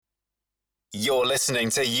You're listening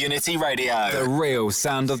to Unity Radio, the real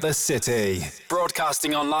sound of the city.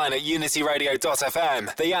 Broadcasting online at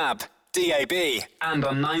unityradio.fm, the app, DAB, and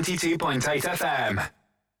on 92.8 FM.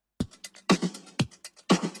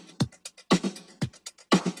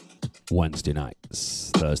 Wednesday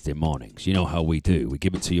nights, Thursday mornings. You know how we do. We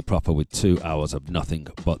give it to you proper with 2 hours of nothing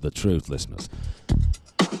but the truth, listeners.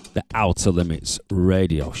 The Outer Limits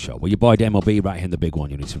radio show. Well, your boy Damo B right here in the big one,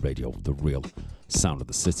 Unity Radio, the real sound of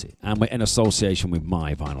the city. And we're in association with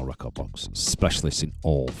My Vinyl Record Box, specialists in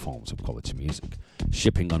all forms of quality music,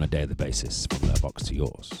 shipping on a daily basis from their box to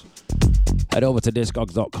yours. Head over to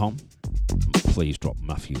discogs.com and please drop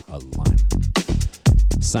Matthew a line.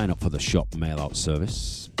 Sign up for the shop mail-out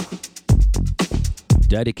service.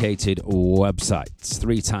 Dedicated websites,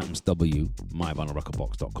 3x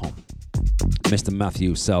myvinylrecordbox.com. Mr.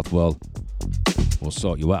 Matthew Southwell will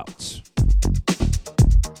sort you out.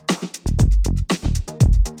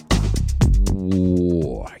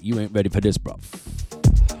 Whoa, you ain't ready for this, bruv.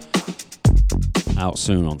 Out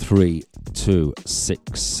soon on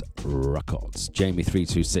 326 Records. Jamie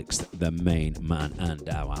 326, the main man, and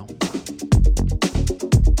wow.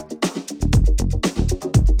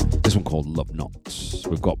 This one called Love Not.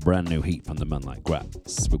 We've got brand new heat from the man like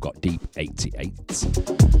Gratts. We've got Deep 88.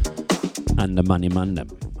 And the Manny Mandem,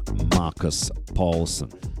 Marcus Paulson.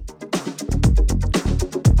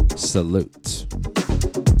 Salute.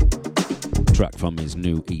 Track from his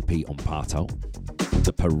new EP on Partout,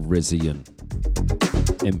 the Parisian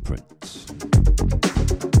imprint.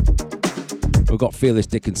 We've got Felix,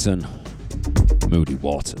 Dickinson, Moody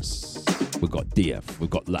Waters. We've got Deiv, we've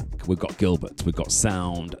got Laak, we've got Gilbert, we've got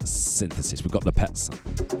Sound Synthesis, we've got the Pettson,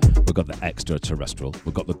 we've got the Ex-Terrestrial,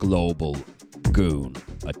 we've got the Global Goon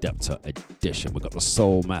Adepta edition, we've got the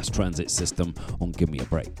Soul Mass Transit System on Gimme a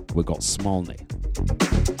Break, we've got Smolny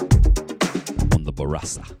on the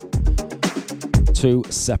Bourassa. 2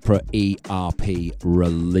 separate E.R.P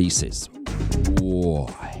releases. Whoa.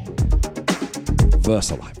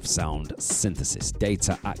 Versalife Sound Synthesis,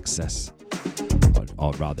 Data Access,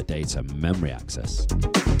 or rather data memory access.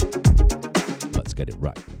 Let's get it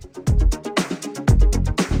right.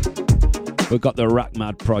 We've got the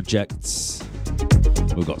Rackmad projects,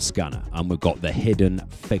 we've got Scanner, and we've got The Hidden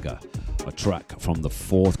Figure, a track from the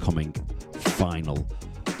forthcoming final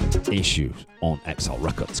issue on XL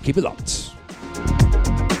Records. Keep it locked.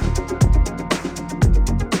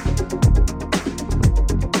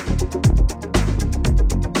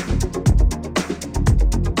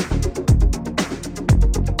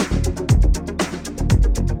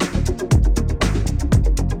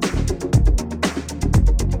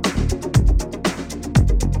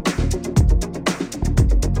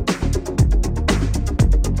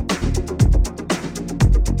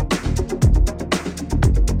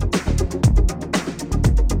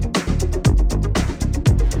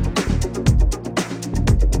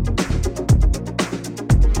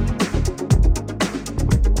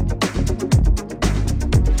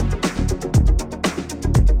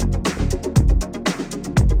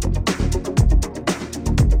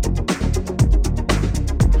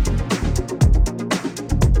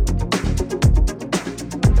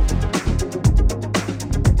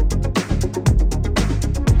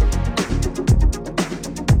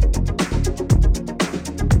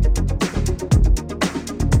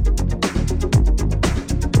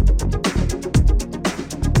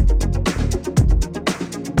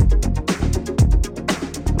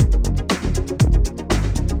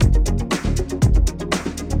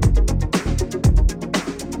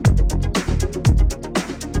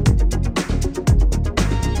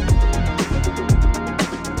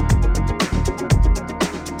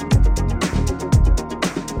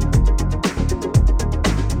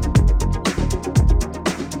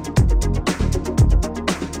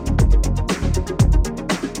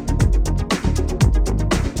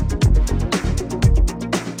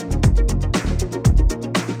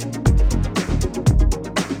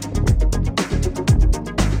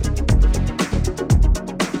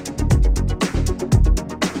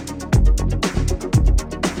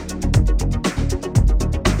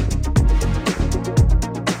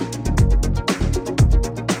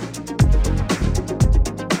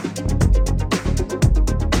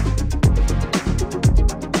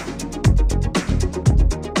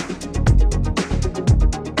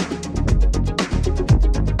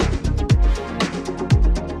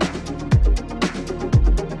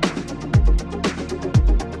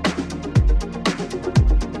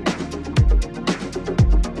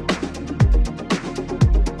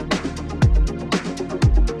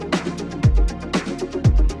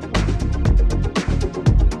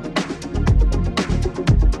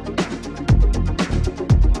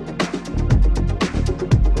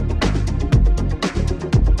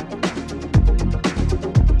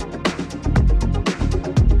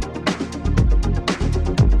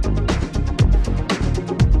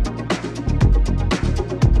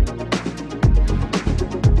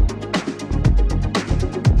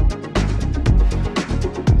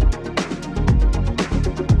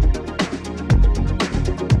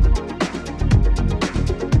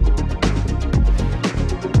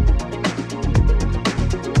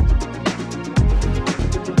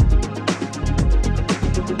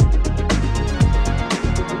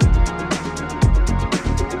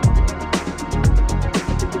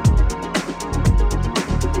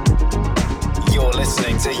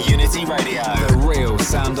 Radio, the real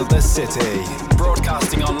sound of the city.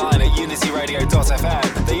 Broadcasting online at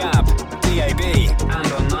unityradio.fm, the app, DAB,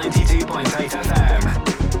 and on 92.8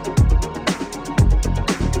 FM.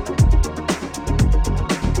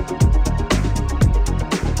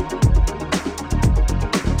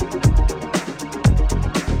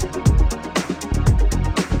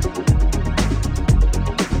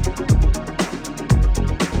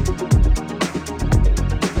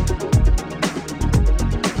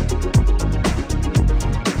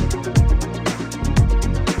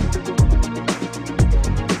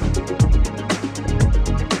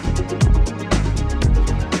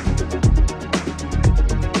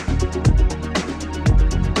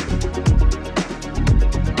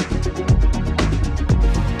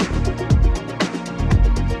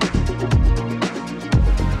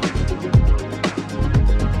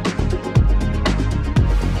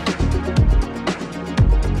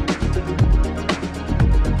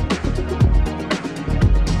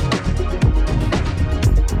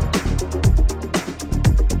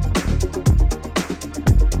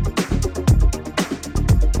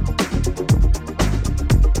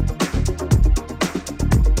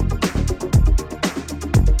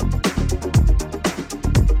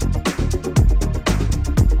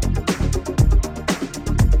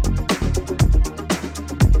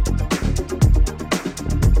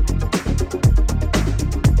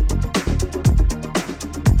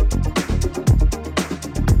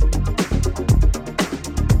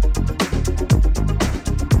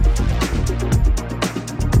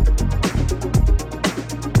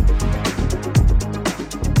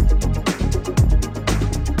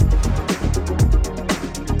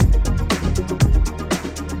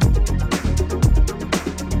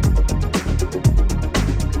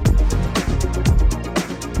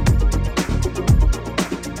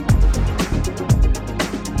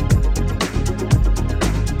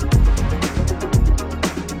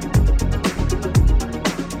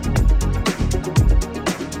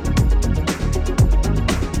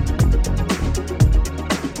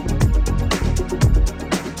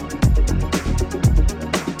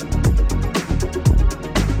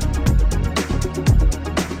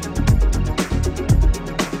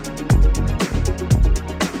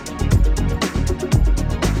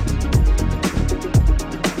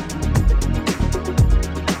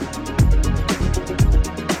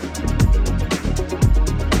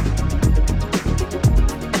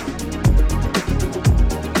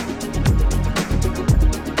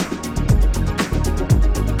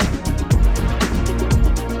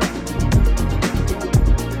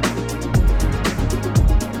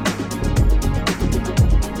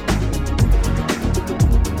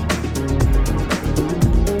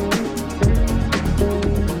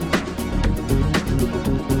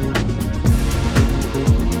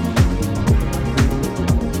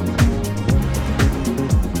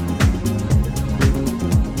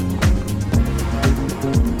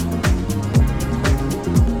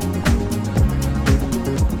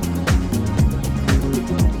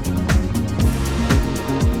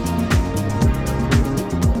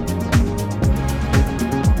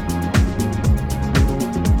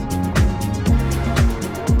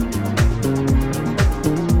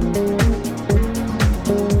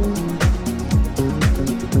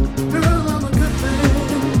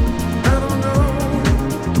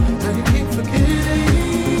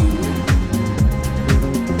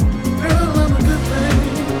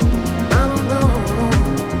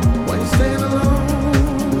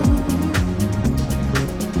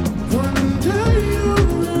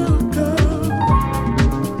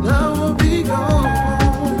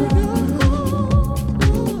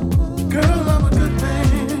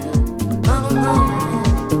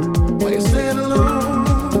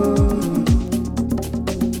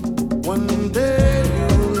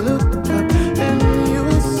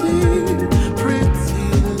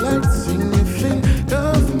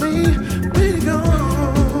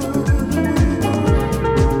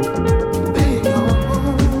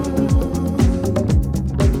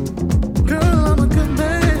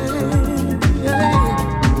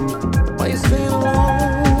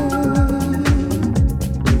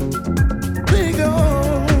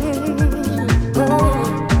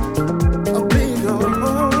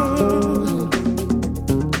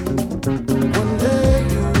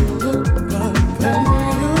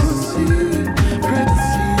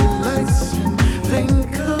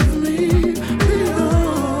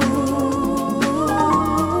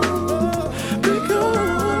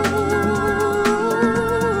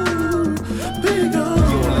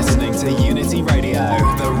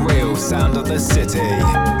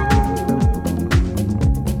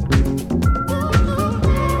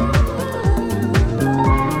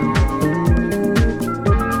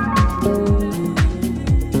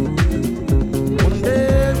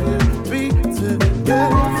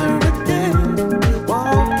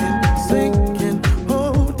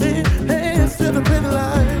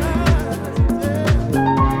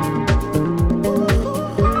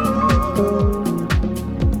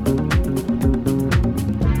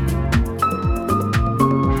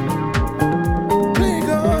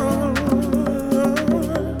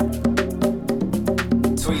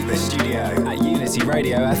 studio at Unity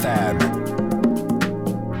Radio FM.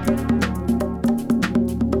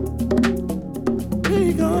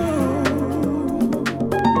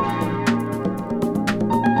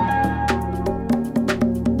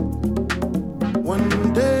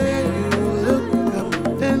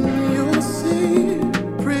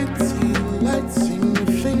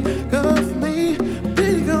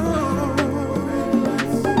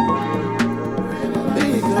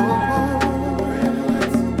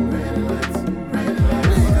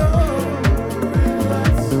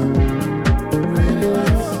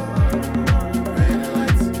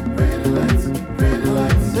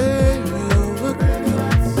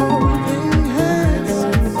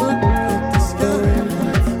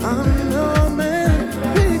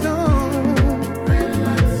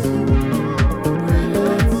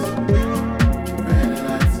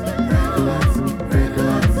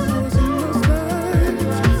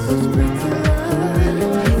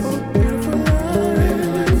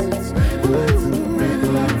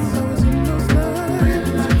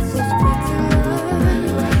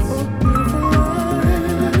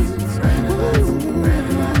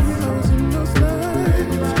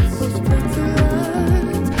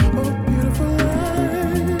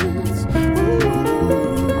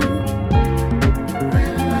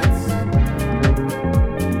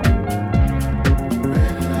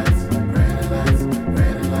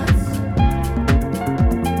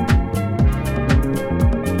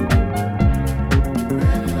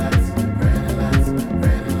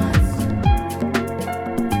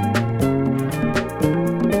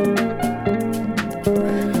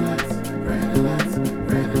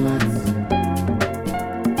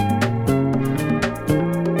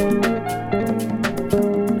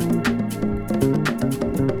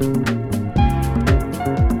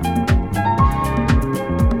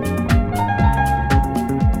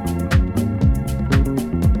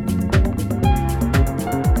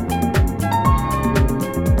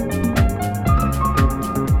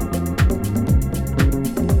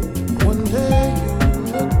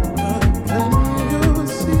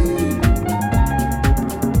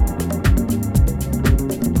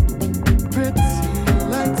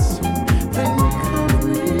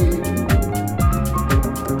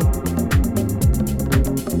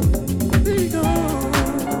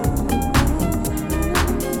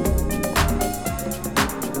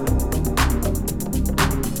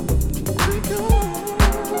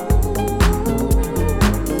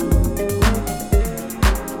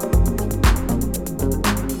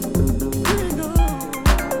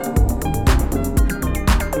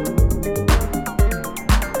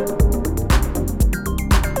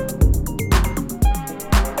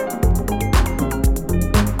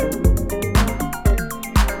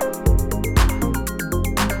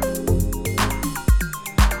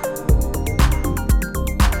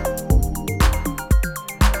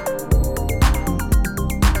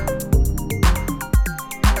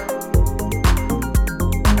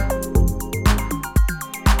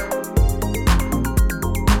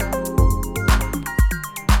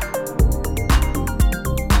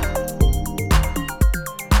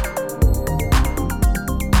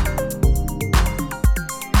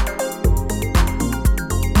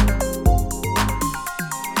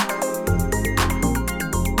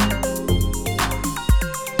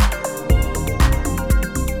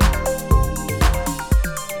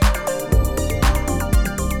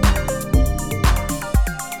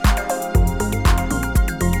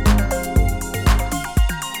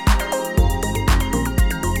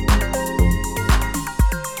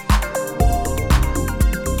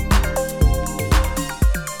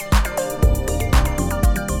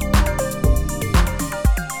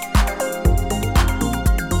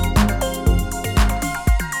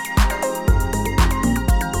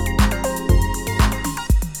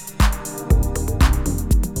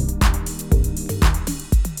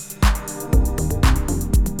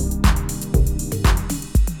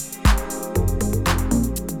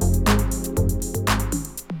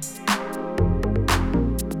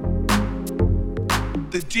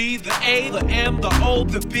 D, the A, the M, the O,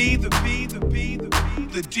 the B, the B, the B, the B,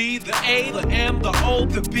 the D, the A, the M, the O,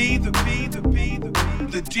 the B, the B, the B, the B,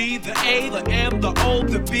 the D, the A, the M, the O,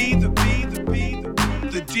 the B, the B, the B, the B,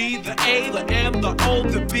 the D, the A, the M, the O,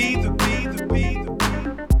 the B, the B, the B, the B.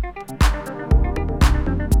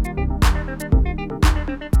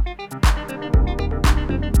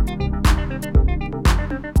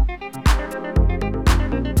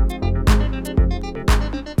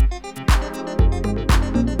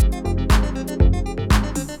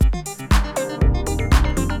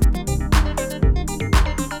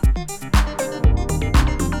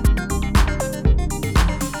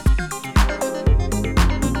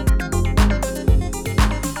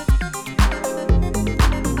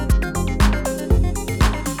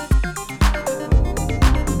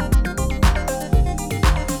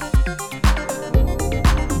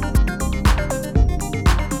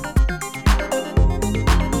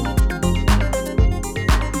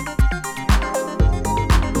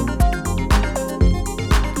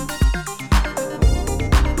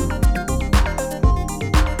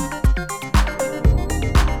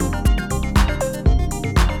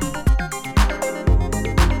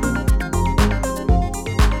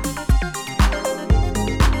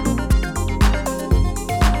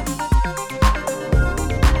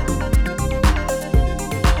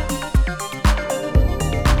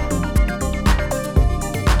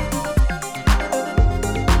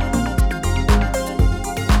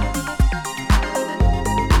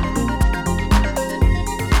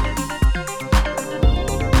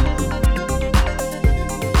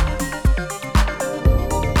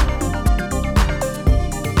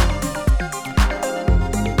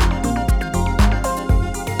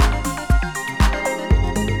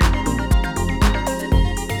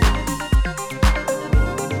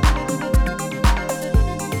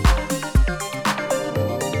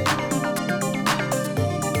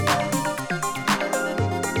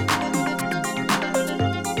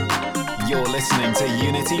 listening to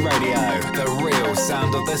Unity Radio, the real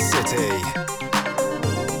sound of the city.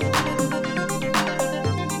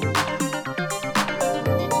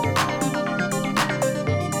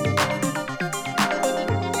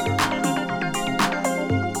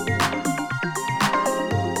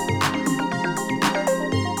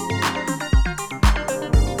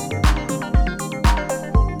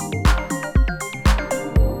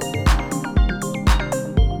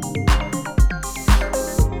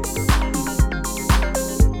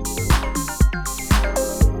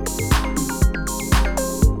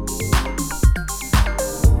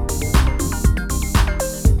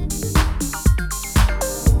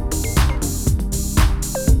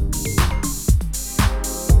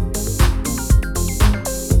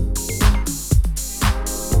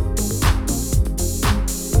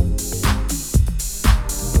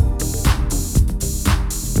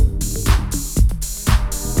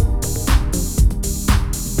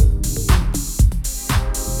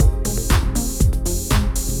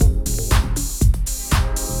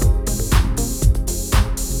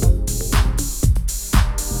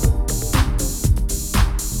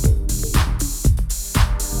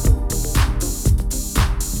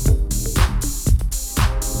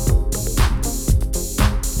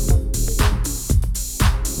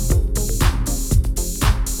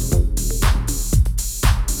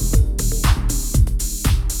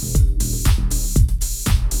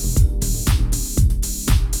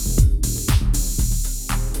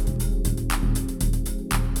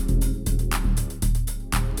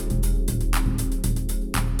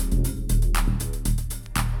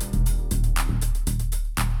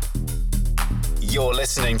 You're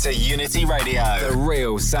listening to Unity Radio, the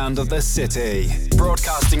real sound of the city.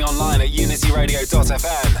 Broadcasting online at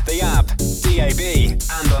unityradio.fm, the app, DAB,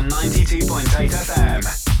 and on 92.8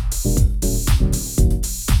 FM.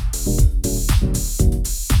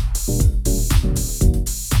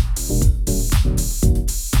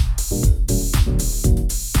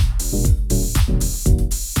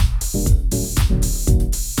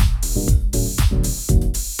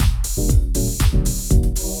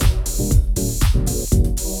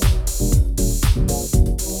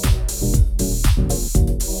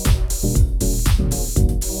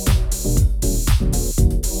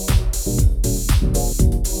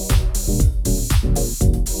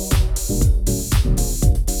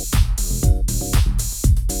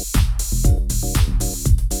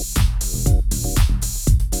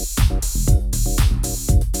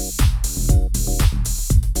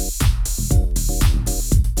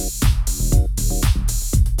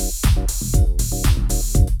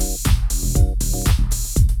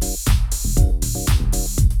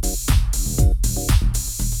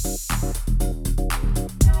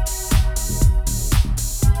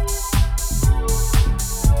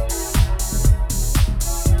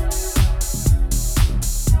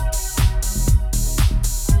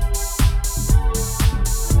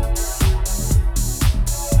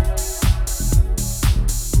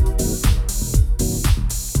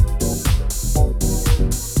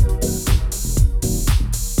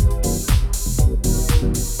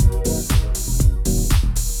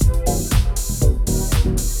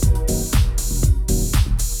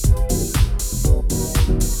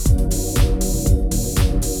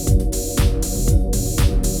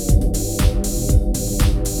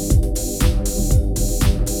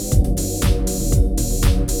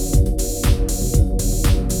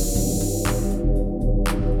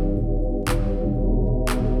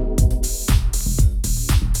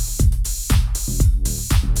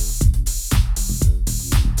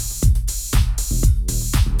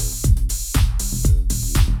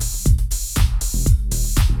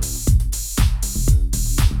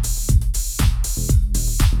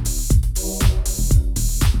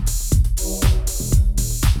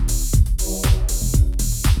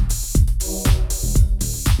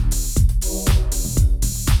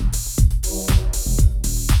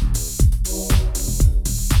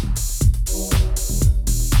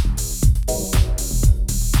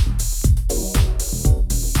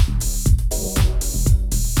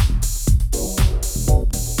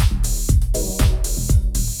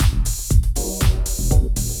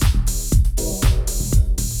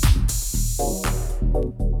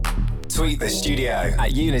 Tweet the studio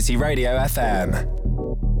at Unity Radio FM.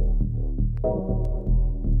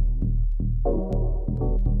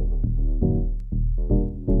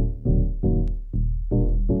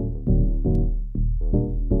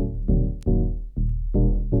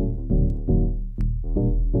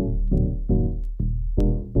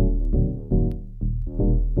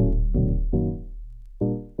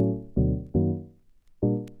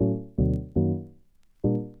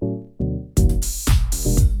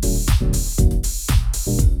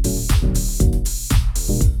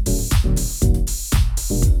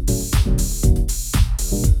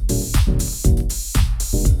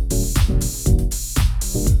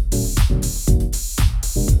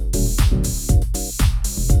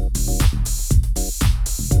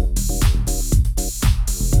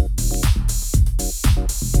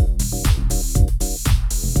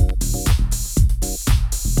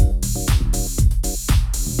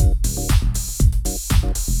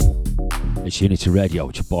 Unity Radio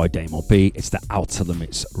with your boy Damo B. It's the Outer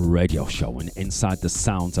Limits radio show, and inside the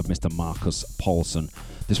sounds of Mr. Marcus Paulson.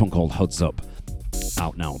 This one called Hoods Up,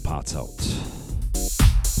 out now on Partout.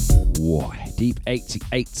 Whoa, Deep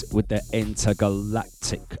 88 with the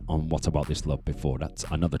Intergalactic on What About This Love. Before that,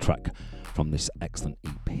 another track from this excellent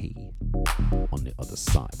EP on the other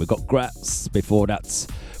side. We got Gratts before that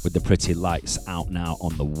with the Pretty Lights, out now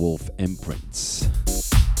on the Wolf Imprints.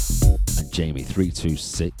 And Jamie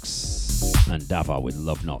 326 and Dava with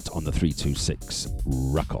Love Not on the 326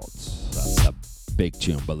 Records. That's a big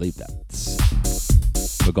tune, believe that.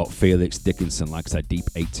 We got Felix, Dickinson, like I said, Deep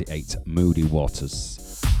 88, Moody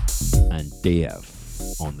Waters, and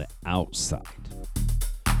Deiv on the outside.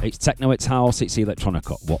 It's techno, it's house, it's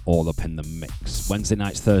electronica. We're all up in the mix. Wednesday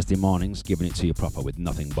nights, Thursday mornings, giving it to you proper with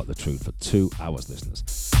nothing but the truth for 2 hours, listeners.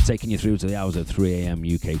 Taking you through to the hours of 3 a.m.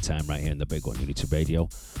 UK time right here in the big one, Unity Radio,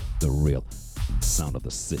 the real sound of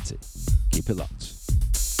the city. Keep it locked.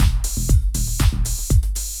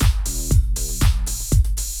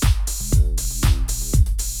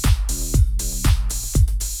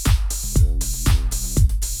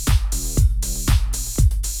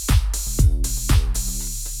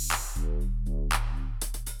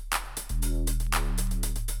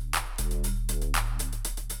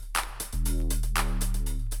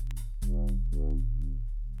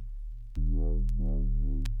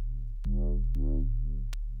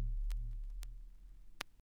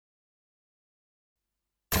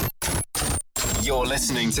 You're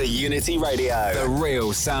listening to Unity Radio, the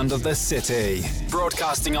real sound of the city.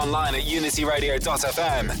 Broadcasting online at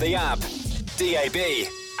unityradio.fm, the app, DAB,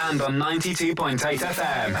 and on 92.8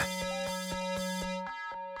 FM.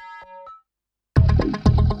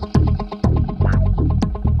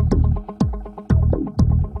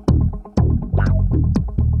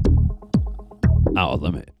 Out of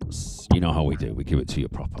limits. You know how we do. We give it to you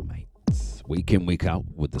proper, mate. Week in, week out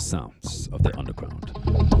with the sounds of the underground.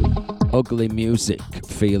 Ugly Music,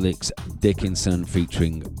 Felix, Dickinson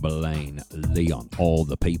featuring Blaine, Leon, all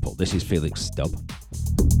the people. This is Felix dub.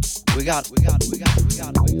 We got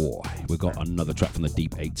another track from the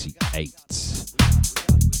Deep 88.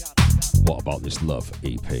 What About This Love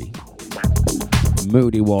EP.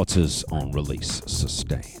 Moody Waters on release,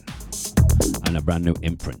 Sustain. And a brand new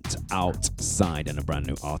imprint, Outside, and a brand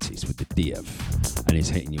new artist with the Deiv. And he's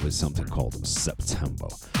hitting you with something called September.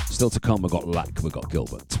 Still to come, we've got Laak, we've got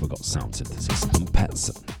Gilbert, we've got Sound Synthesis, and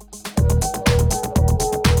Pettson.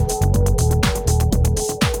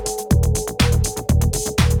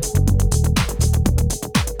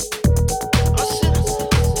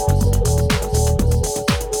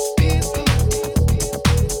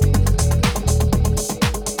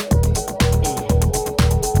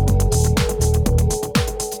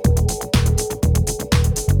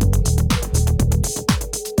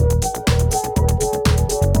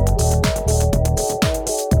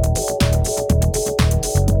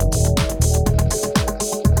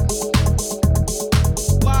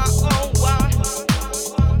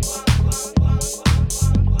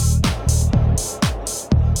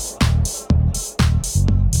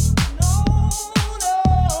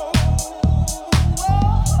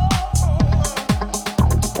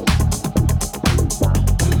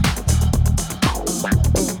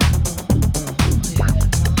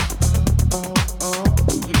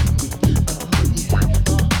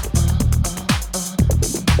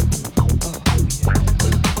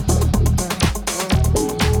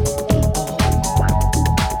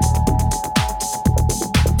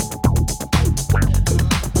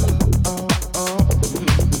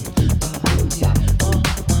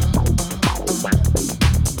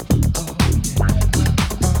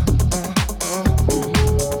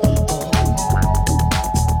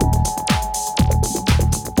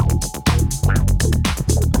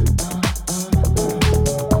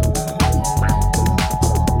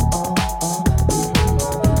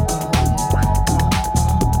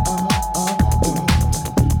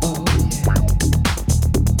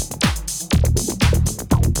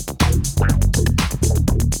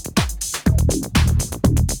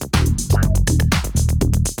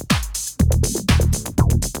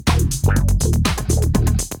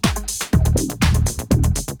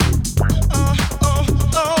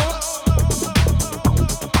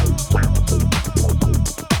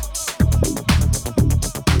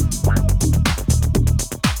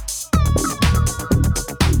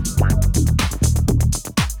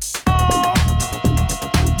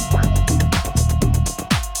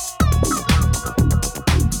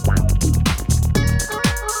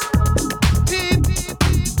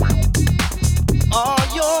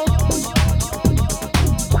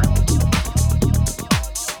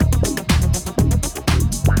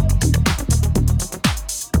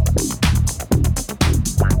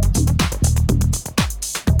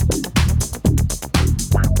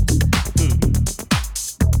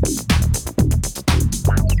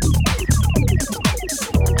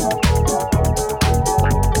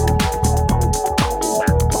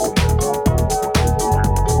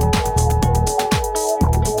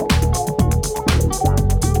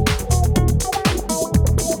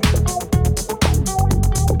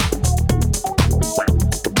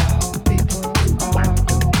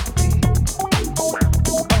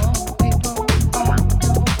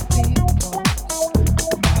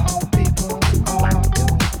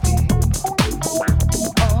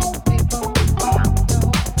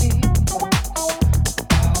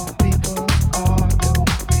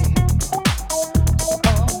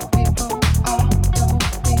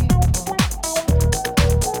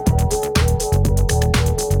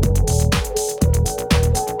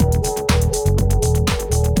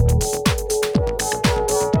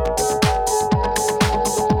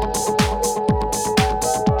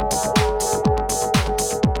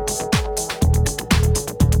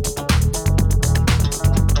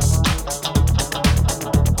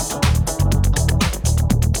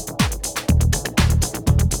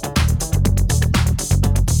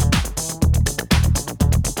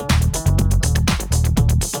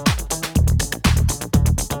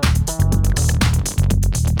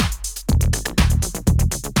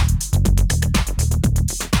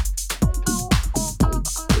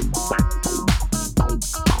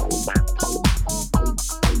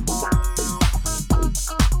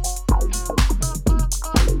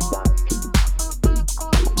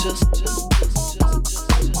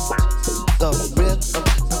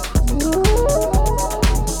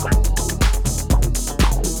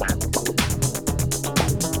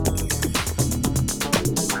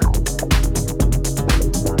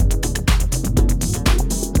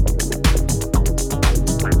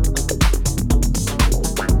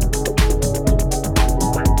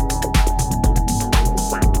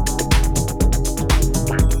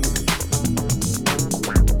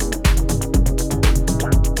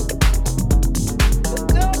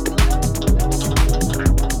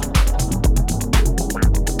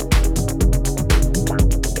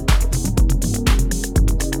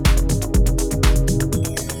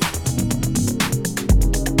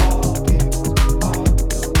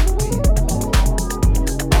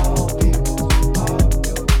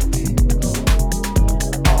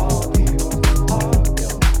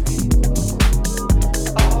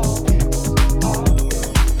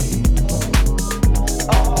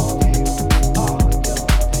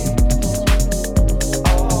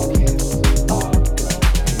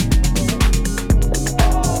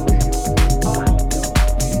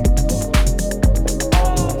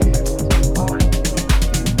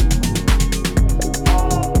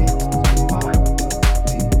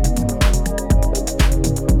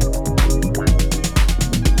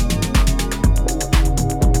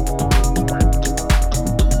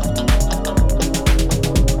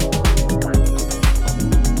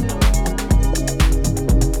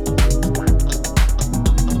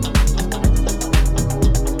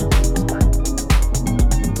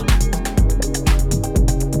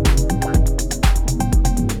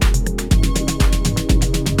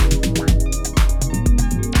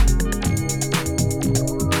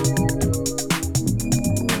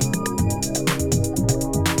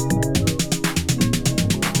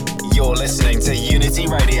 listening to Unity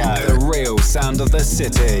Radio, the real sound of the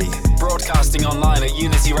city. Broadcasting online at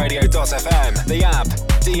unityradio.fm, the app,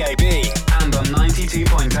 DAB, and on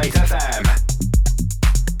 92.8 FM.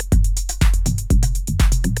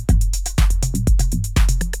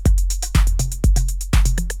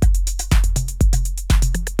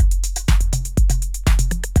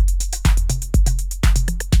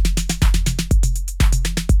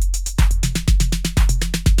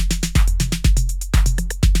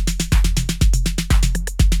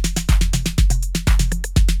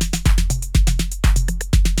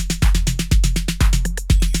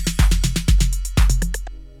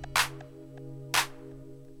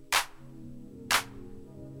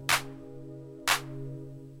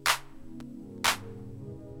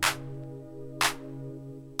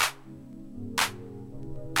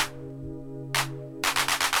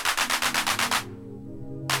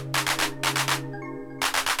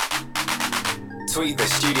 Tweet the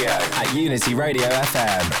studio at Unity Radio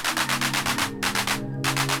FM.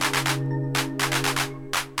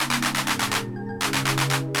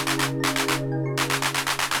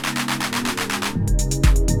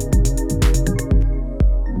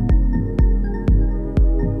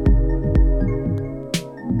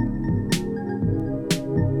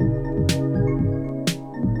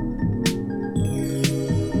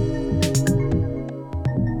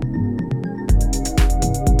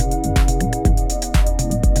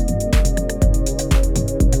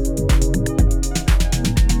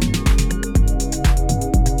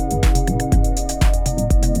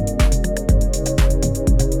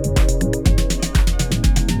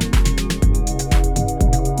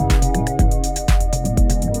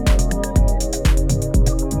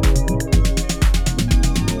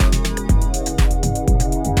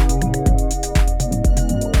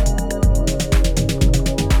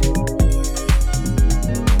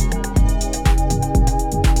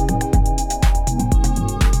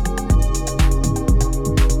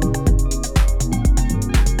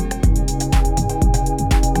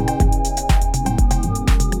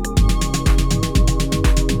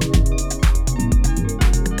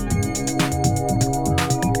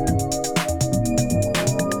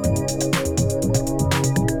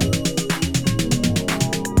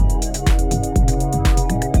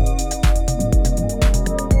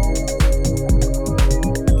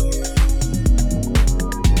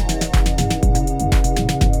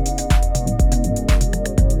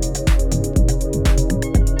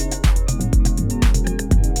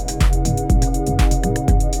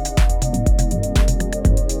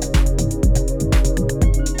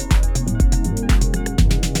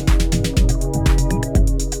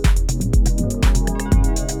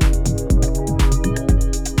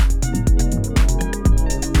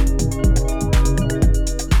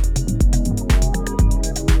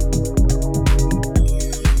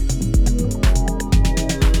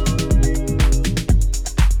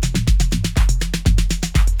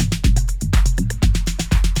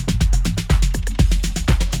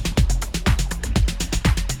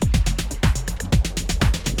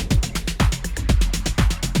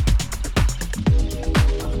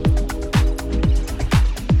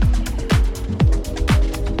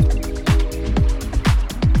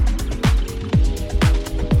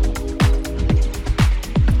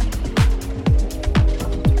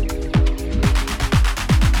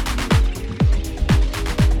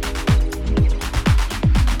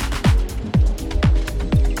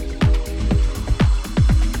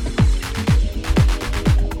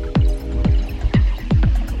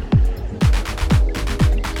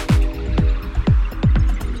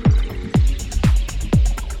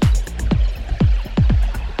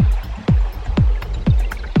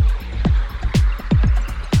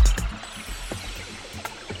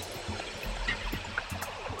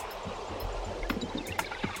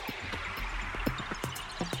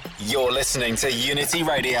 You're listening to Unity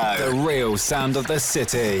Radio, the real sound of the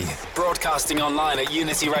city. Broadcasting online at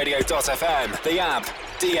unityradio.fm, the app,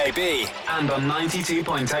 DAB, and on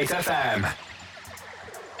 92.8 FM.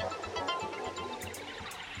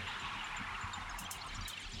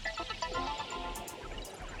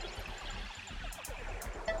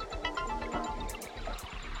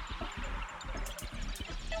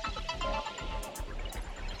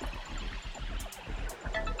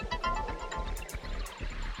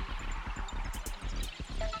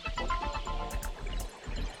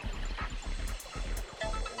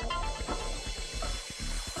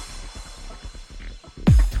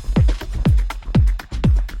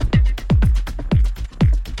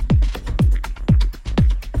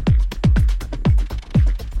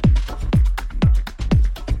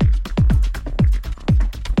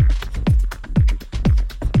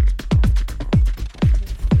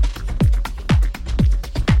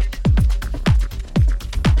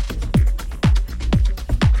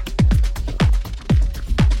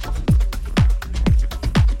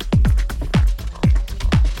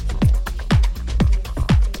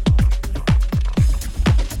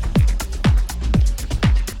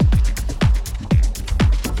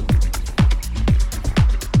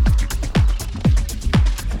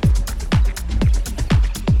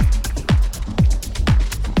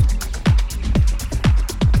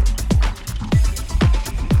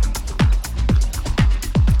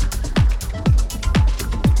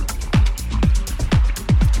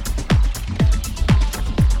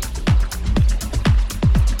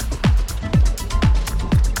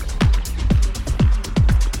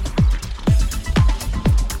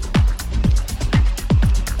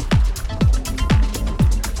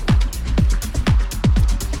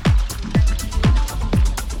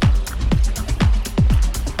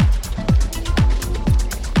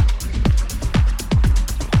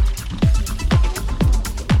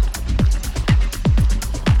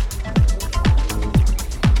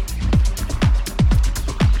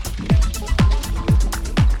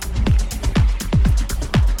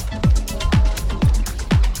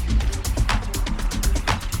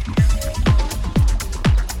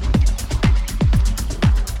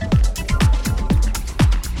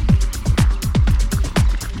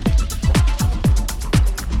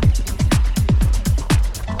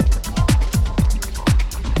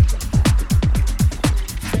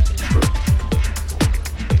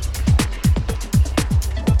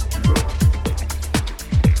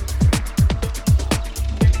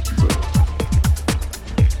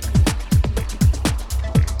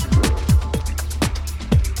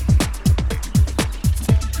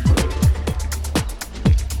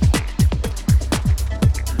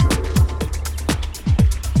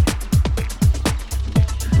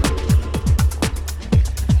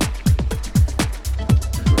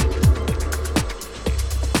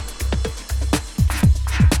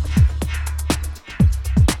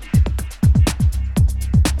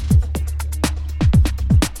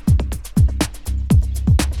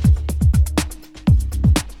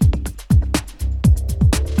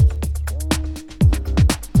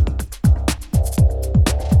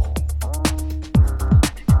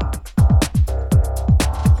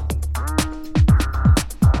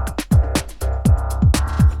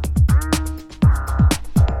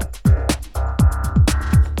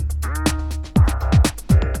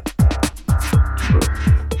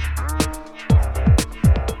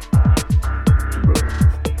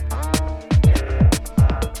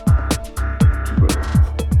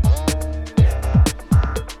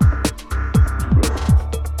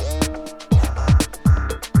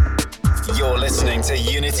 listening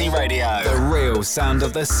to Unity Radio, the real sound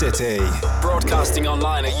of the city. Broadcasting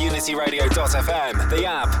online at unityradio.fm, the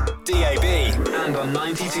app, DAB, and on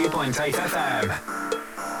 92.8 FM.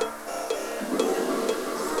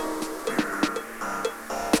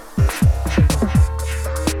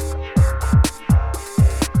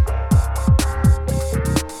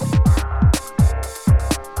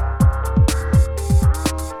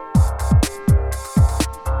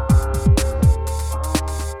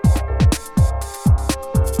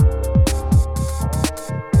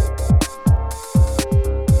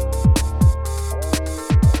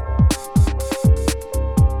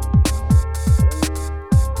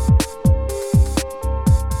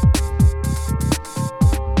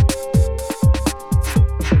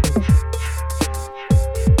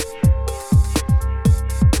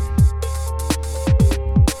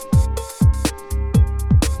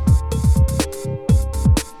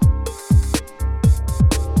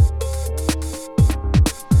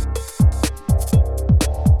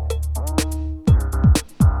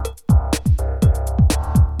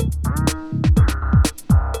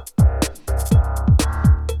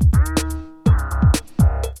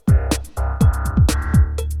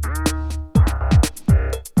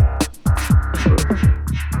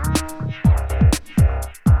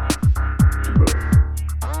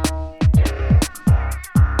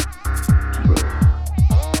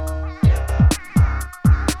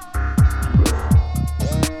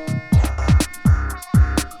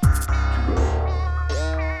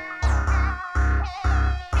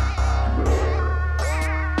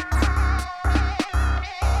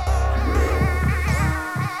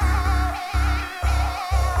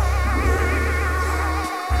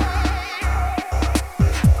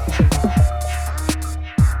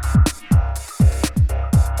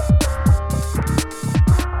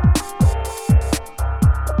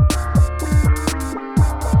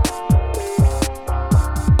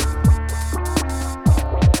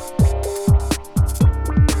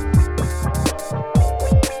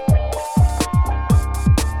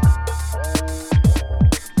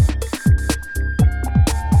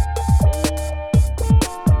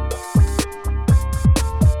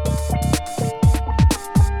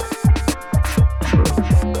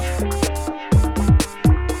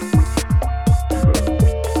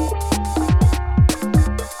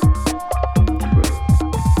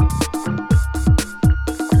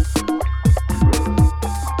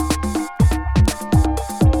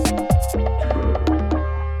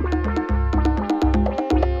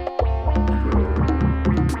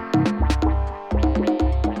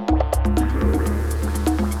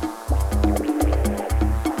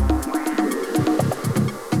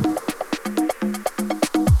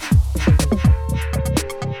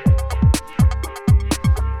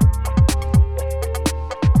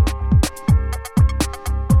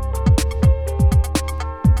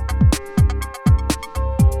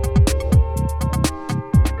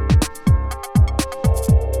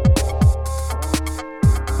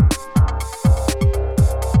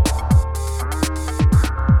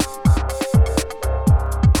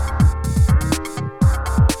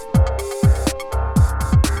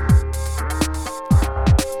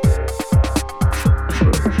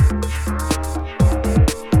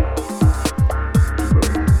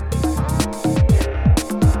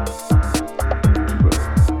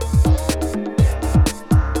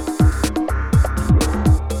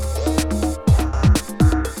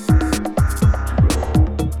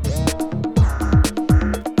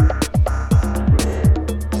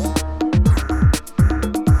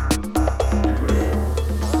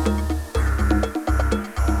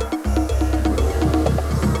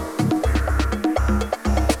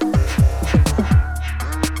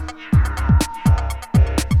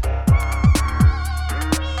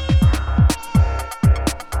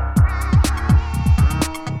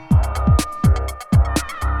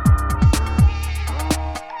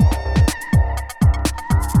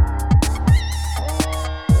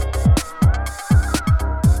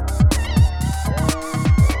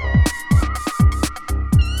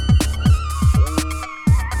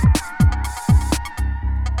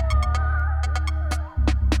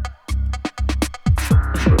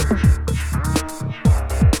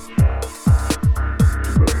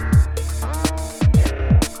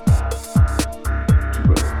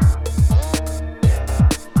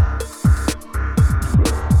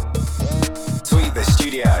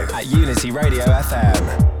 Unity Radio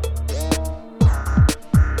FM.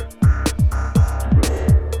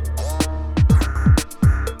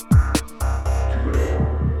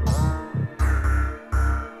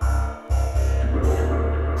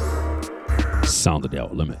 Sound of the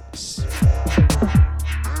Outer Limits.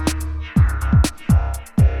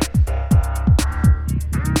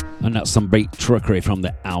 And that's some beat trickery from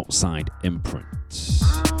the Outside imprint.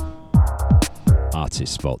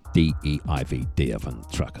 Artist spelled D-E-I-V, Deiv, and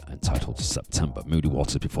track entitled September. Moody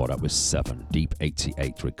Waters before that was 7. Deep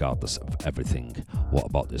 88, Regardless of Everything. What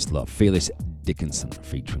About This Love? Felix, Dickinson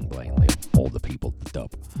featuring Blaney. All the People, the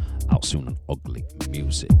dub. Out soon on Ugly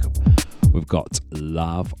Music. We've got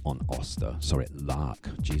Love on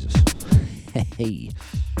Laak. Jesus. Hey.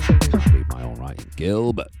 Can't read my own writing.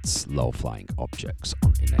 Gilbert, Low Flying Objects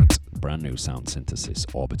on Innate. Brand new sound synthesis,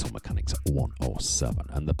 Orbital Mechanics 107.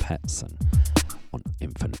 And the Pettson on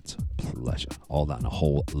Infinite Pleasure. All that and a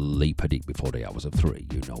whole leap of deep before the hours of 3.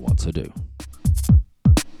 You know what to do.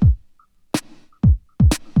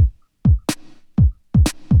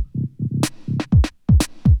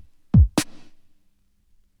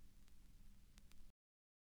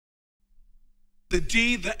 The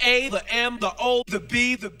D, the A, the M, the O, the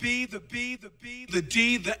B, the B, the B, the B, the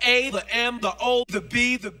D, the A, the M, the O, the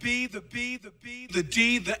B, the B, the B, the B, the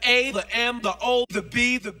D, the A, the M, the O, the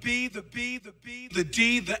B, the B, the B, the B, the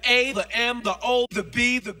D, the A, the M, the O, the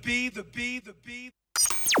B, the B, the B, the B.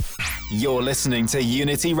 You're listening to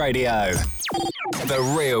Unity Radio, the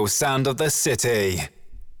real sound of the city.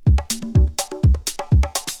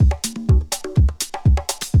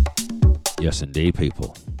 Yes, indeed,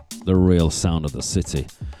 people. The real sound of the city.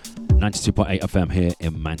 92.8 FM here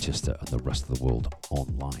in Manchester and the rest of the world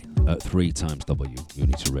online at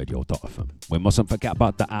 3xw.unityradio.fm. We mustn't forget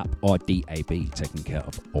about the app or DAB, taking care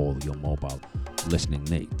of all your mobile listening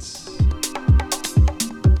needs.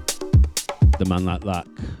 The man like Laak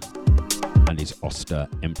and his Austere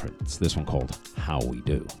imprints. This one called How We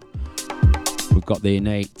Do. We've got the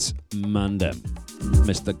innate Mandem,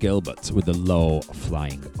 Mr. Gilbert with the low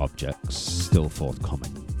flying objects, still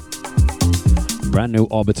forthcoming. Brand new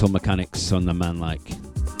Orbital Mechanics on the man like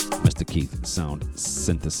Mr. Keith sound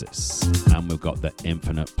synthesis. And we've got the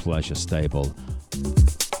Infinite Pleasure stable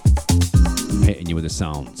hitting you with the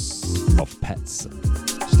sounds of Pettson.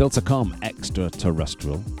 Still to come,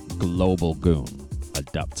 Ex-Terrestrial, Global Goon,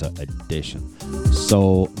 Adepta Edition,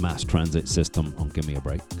 Soul Mass Transit System on Gimme a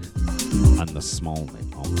Break, and the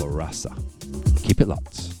Smolny on Bourassa. Keep it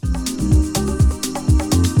locked.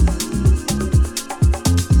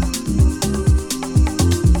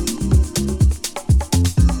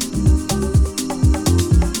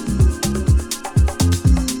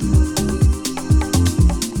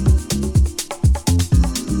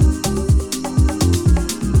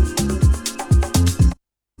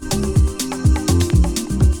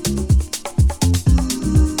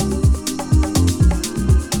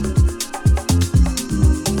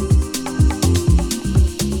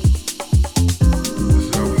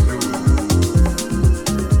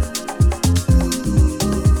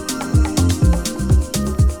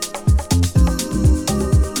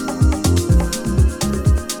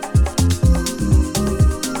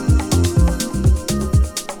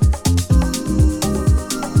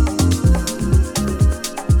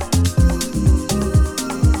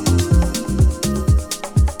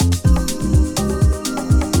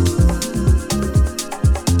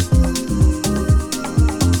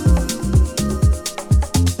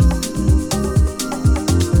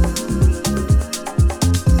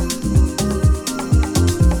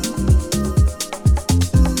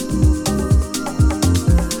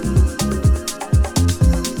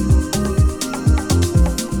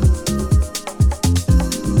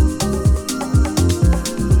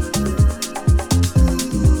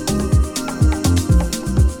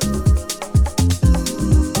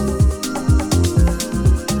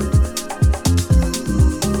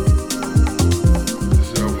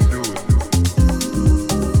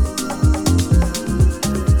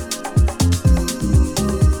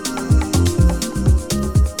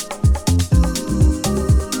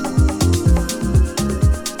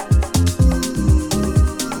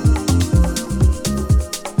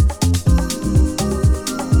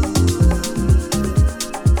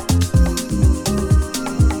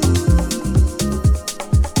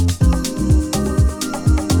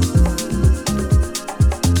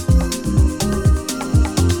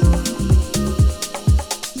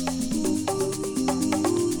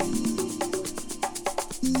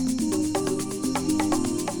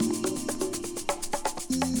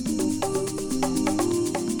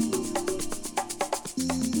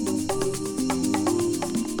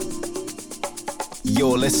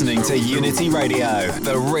 You're listening to Unity Radio,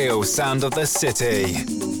 the real sound of the city.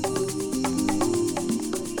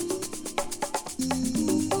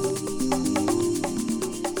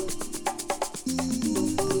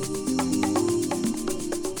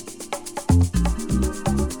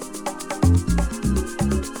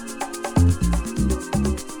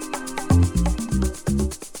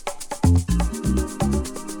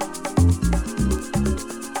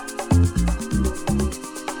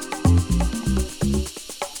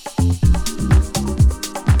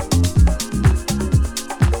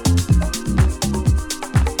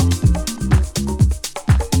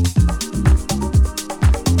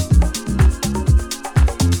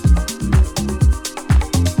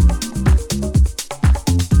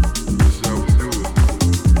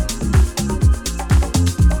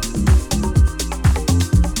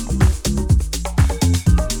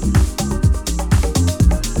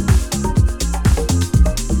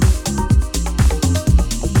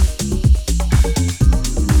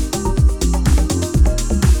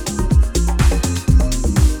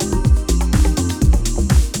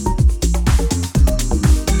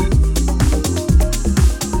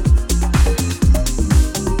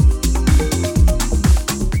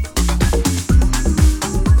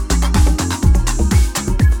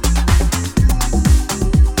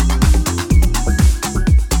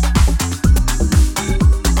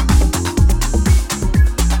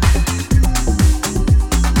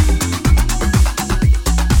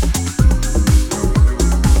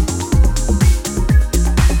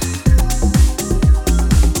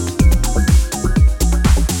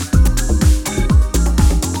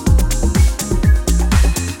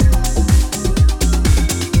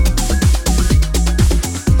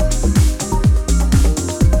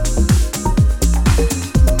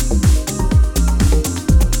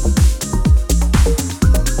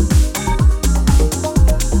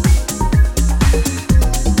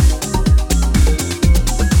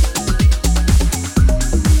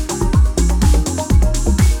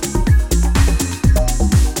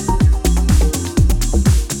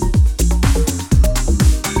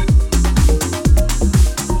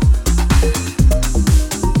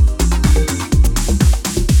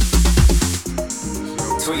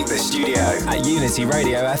 studio at Unity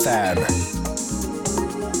Radio FM.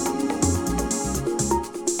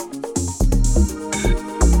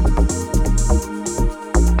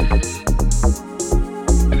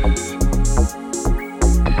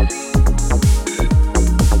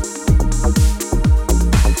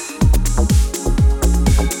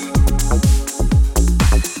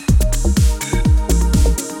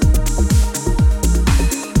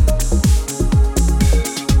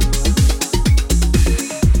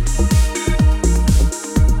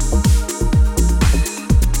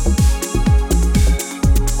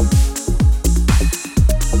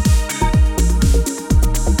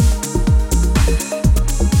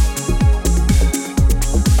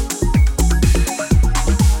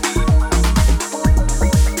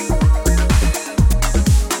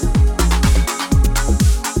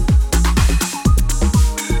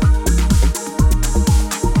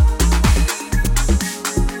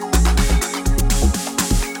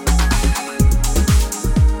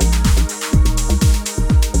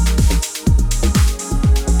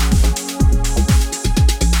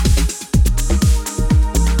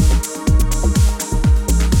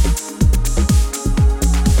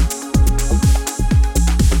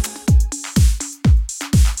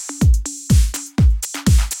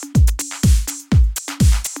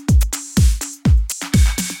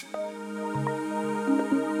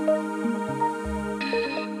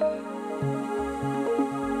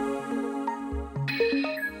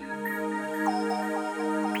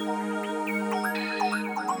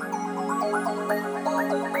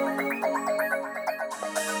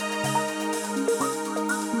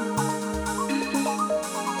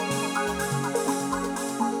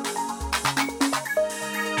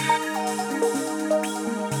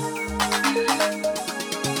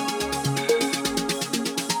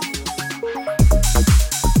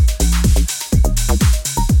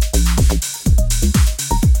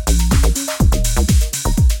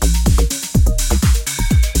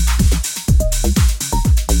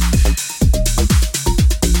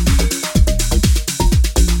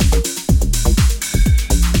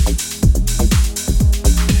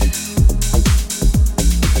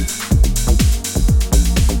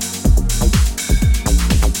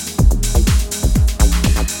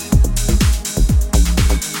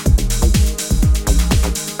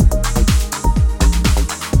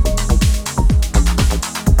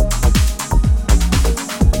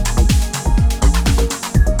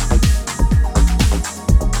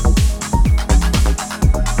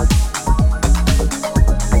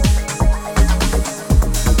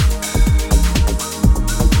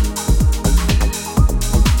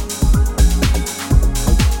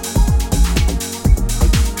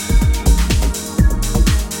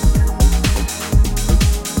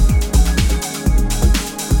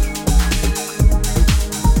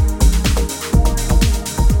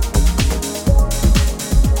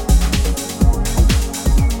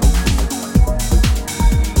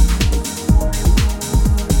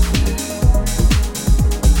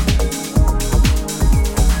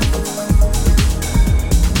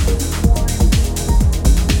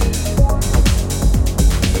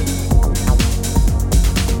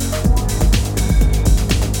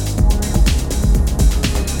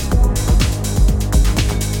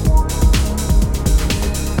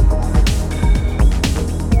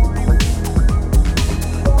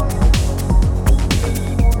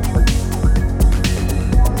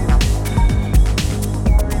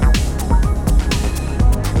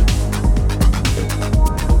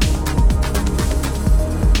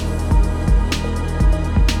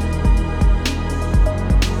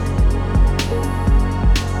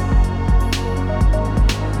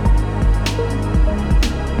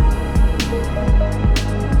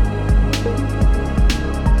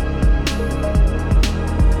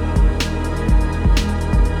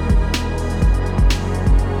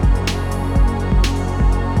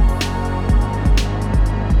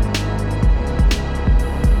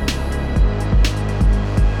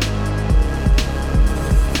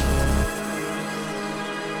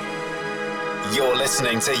 You're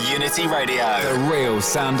listening to Unity Radio, the real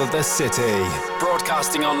sound of the city.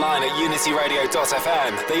 Broadcasting online at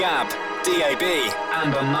unityradio.fm, the app, DAB,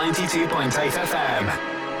 and on 92.8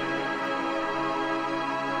 FM.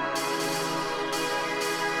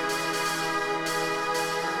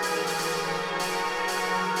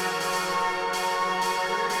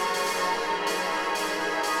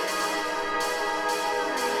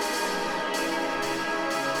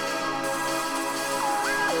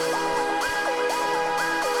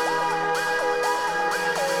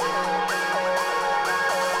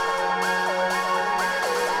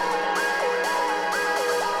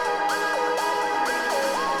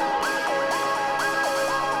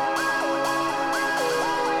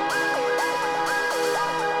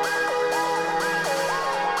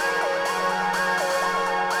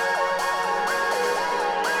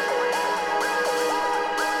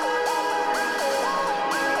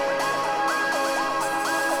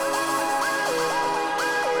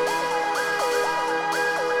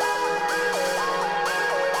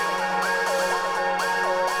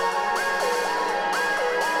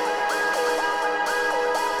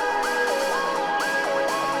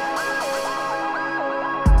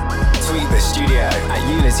 studio at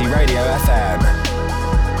Unity Radio FM.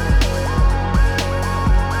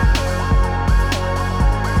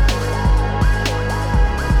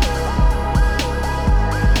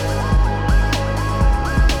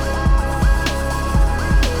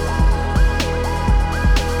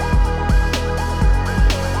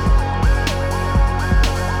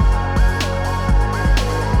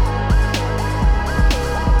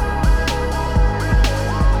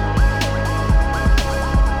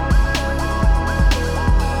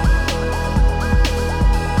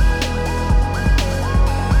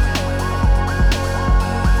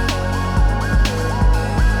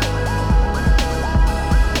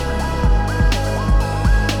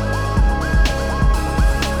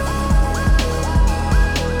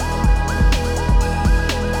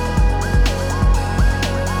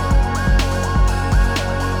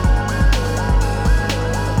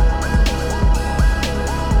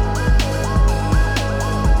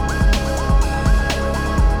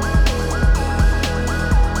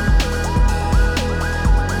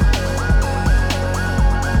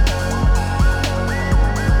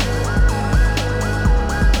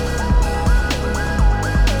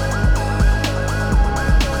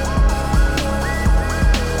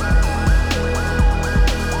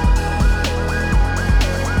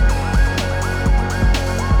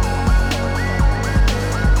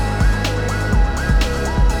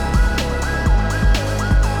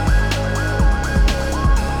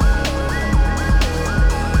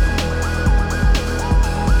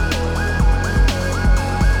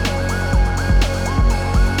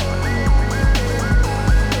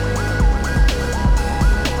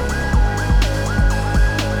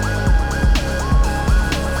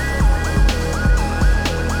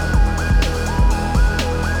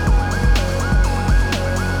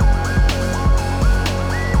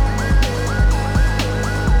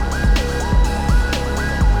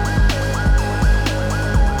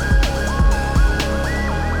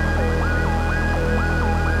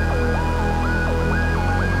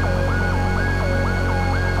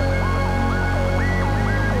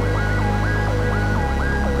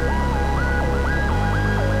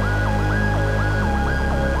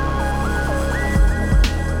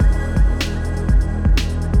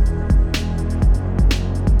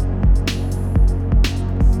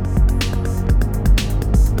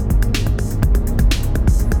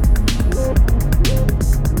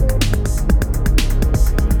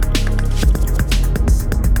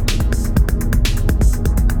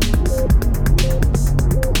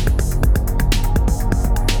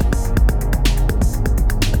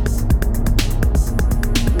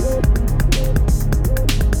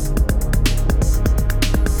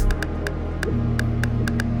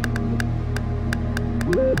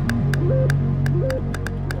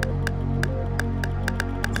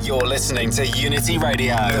 Listening to Unity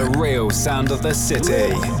Radio, the real sound of the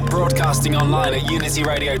city. Broadcasting online at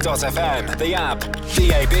unityradio.fm, the app,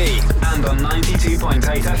 DAB, and on 92.8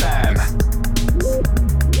 FM.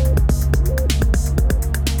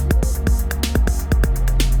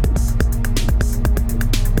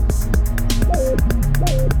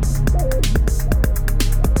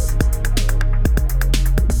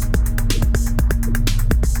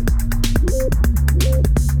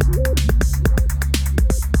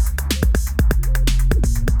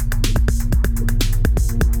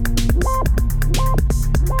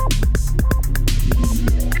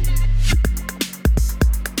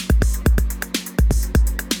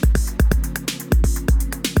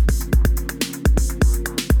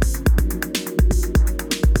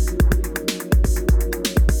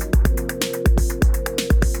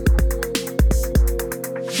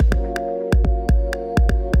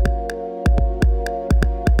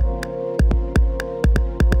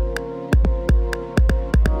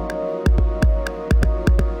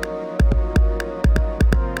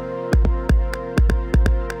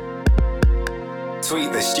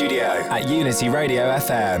 Tweet the studio at Unity Radio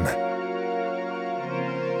FM.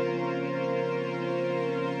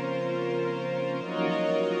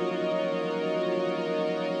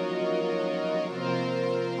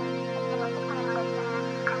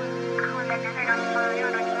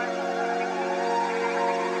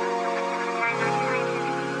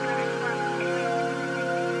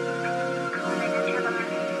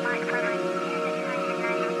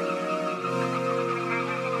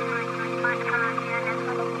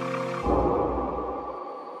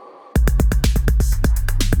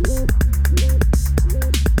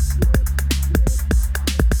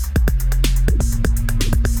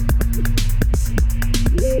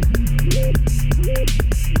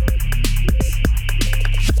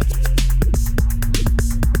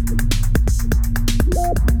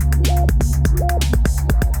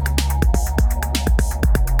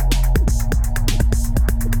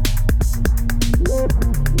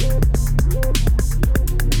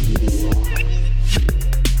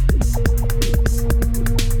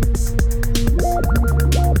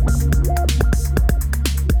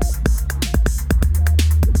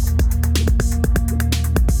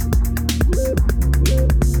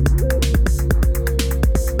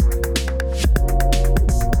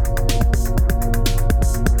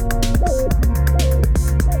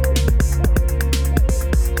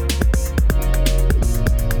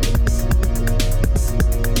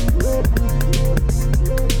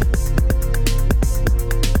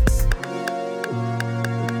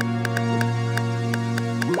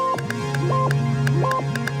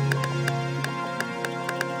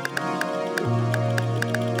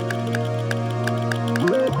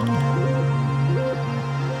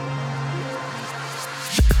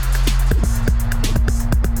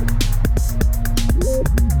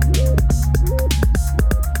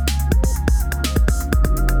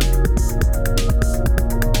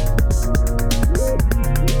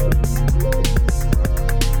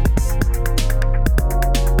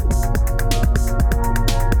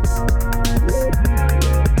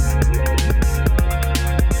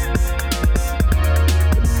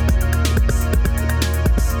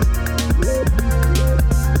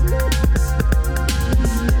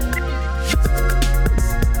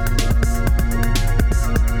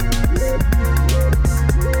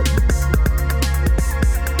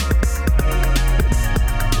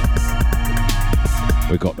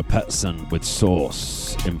 We got the Pettson with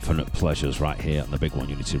Source, Infinite Pleasures right here on the big one,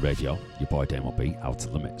 Unity Radio. Your boy Damo B, Outer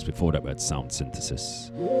Limits. Before that we had Sound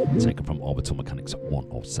Synthesis, taken from Orbital Mechanics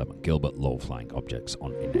 107. Gilbert, Low Flying Objects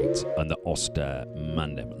on Innate. And the Austere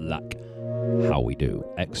Mandem, Laak, How We Do.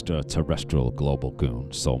 Ex-Terrestrial, Global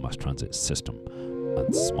Goon, Soul Mass Transit System,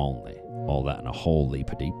 and Smolny. All that and a whole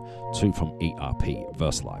leap of deep. 2 from E.R.P,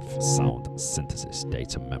 Versalife, Sound Synthesis,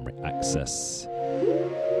 Data Memory Access.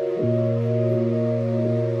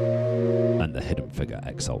 And the Hidden Figure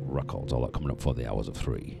XL Records, all that coming up for the hours of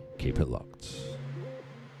 3. Keep it locked.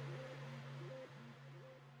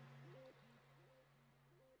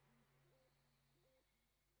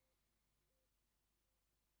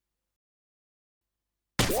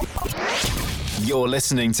 You're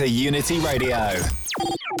listening to Unity Radio,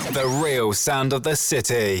 the real sound of the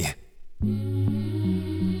city.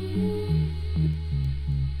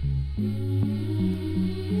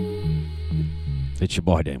 It's your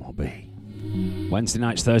boy Damo B. Wednesday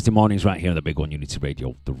nights, Thursday mornings, right here on the big one, Unity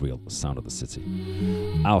Radio, the real sound of the city.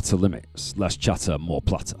 Outer Limits, less chatter, more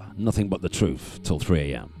platter. Nothing but the truth till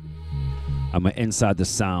 3 a.m. And we're inside the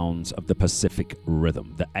sounds of the Pacific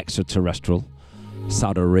rhythm, the Ex-Terrestrial,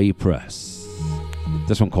 Saudi Press.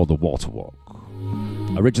 This one called the Water Walk.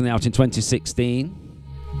 Originally out in 2016,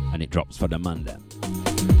 and it drops for the Monday.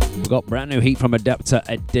 We've got brand new heat from Adepta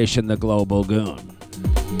Edition, the Global Goon.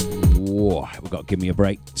 Whoa, we've got Gimme a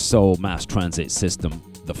Break, Soul Mass Transit System,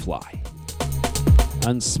 The Fly.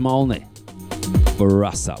 And Smolny,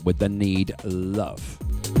 Bourassa with The Need Love.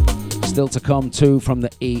 Still to come too from the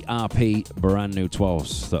E.R.P, brand new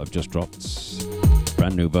 12s that have just dropped.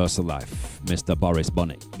 Brand new Versalife, Mr. Boris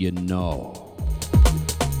Bonnet, you know.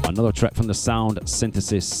 Another track from the Sound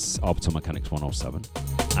Synthesis, Orbital Mechanics 107,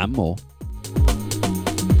 and more.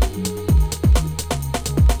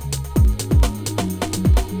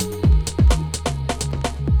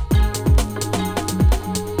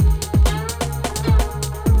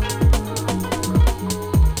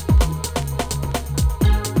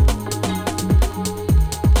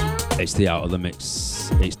 It's the Outer Limits.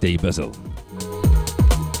 It's Deiv.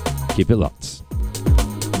 Keep it locked.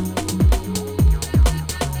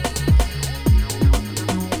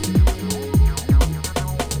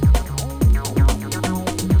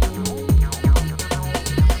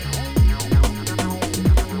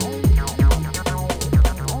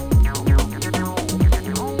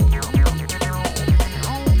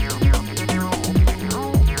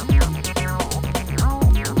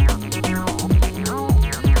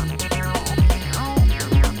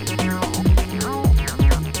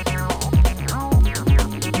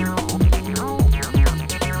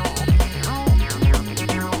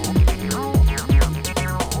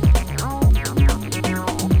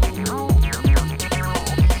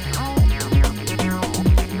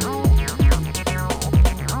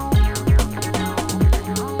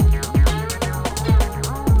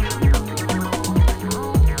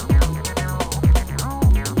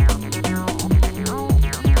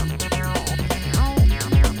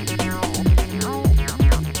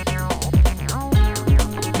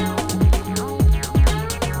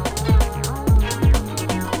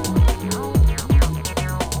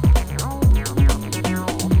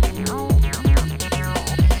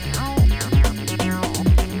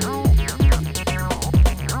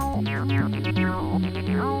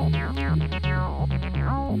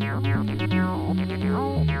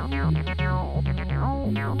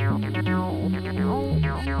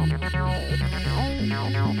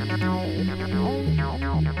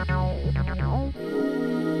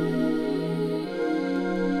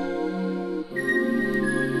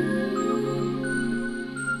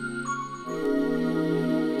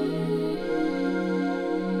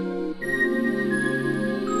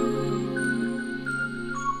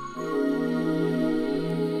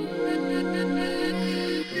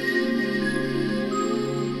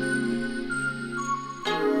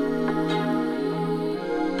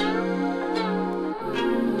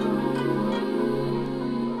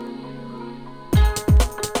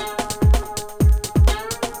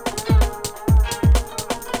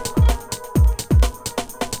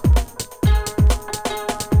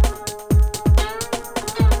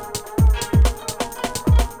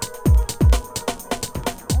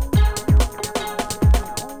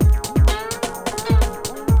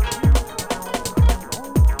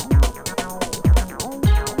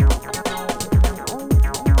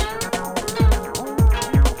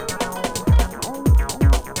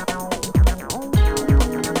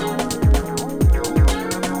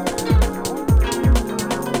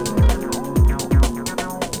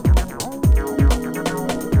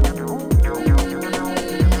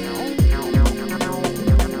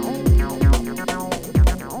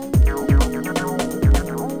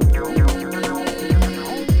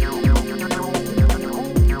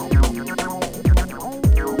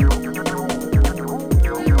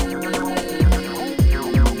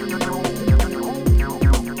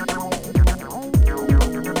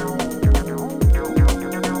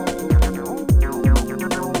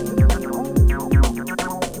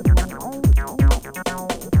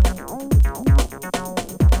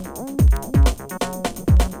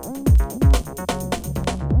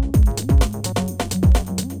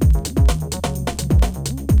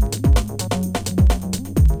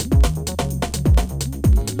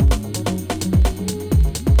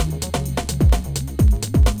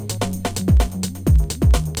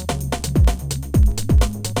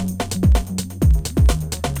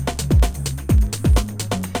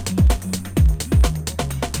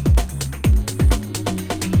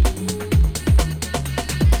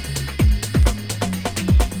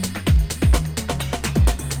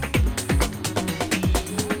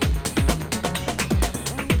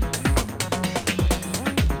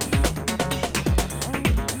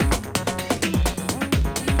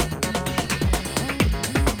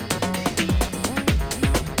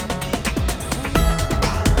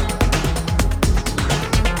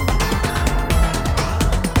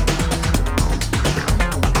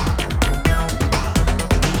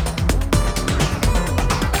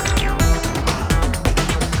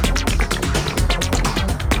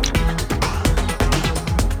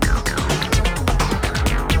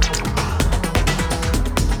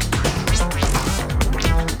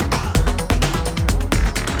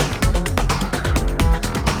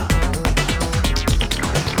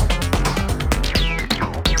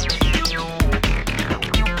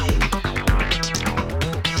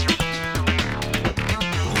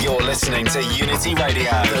 listening to Unity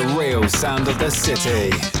Radio, the real sound of the city.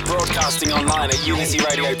 Broadcasting online at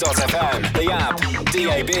unityradio.fm, the app,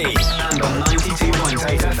 DAB, and on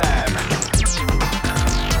 92.8 FM.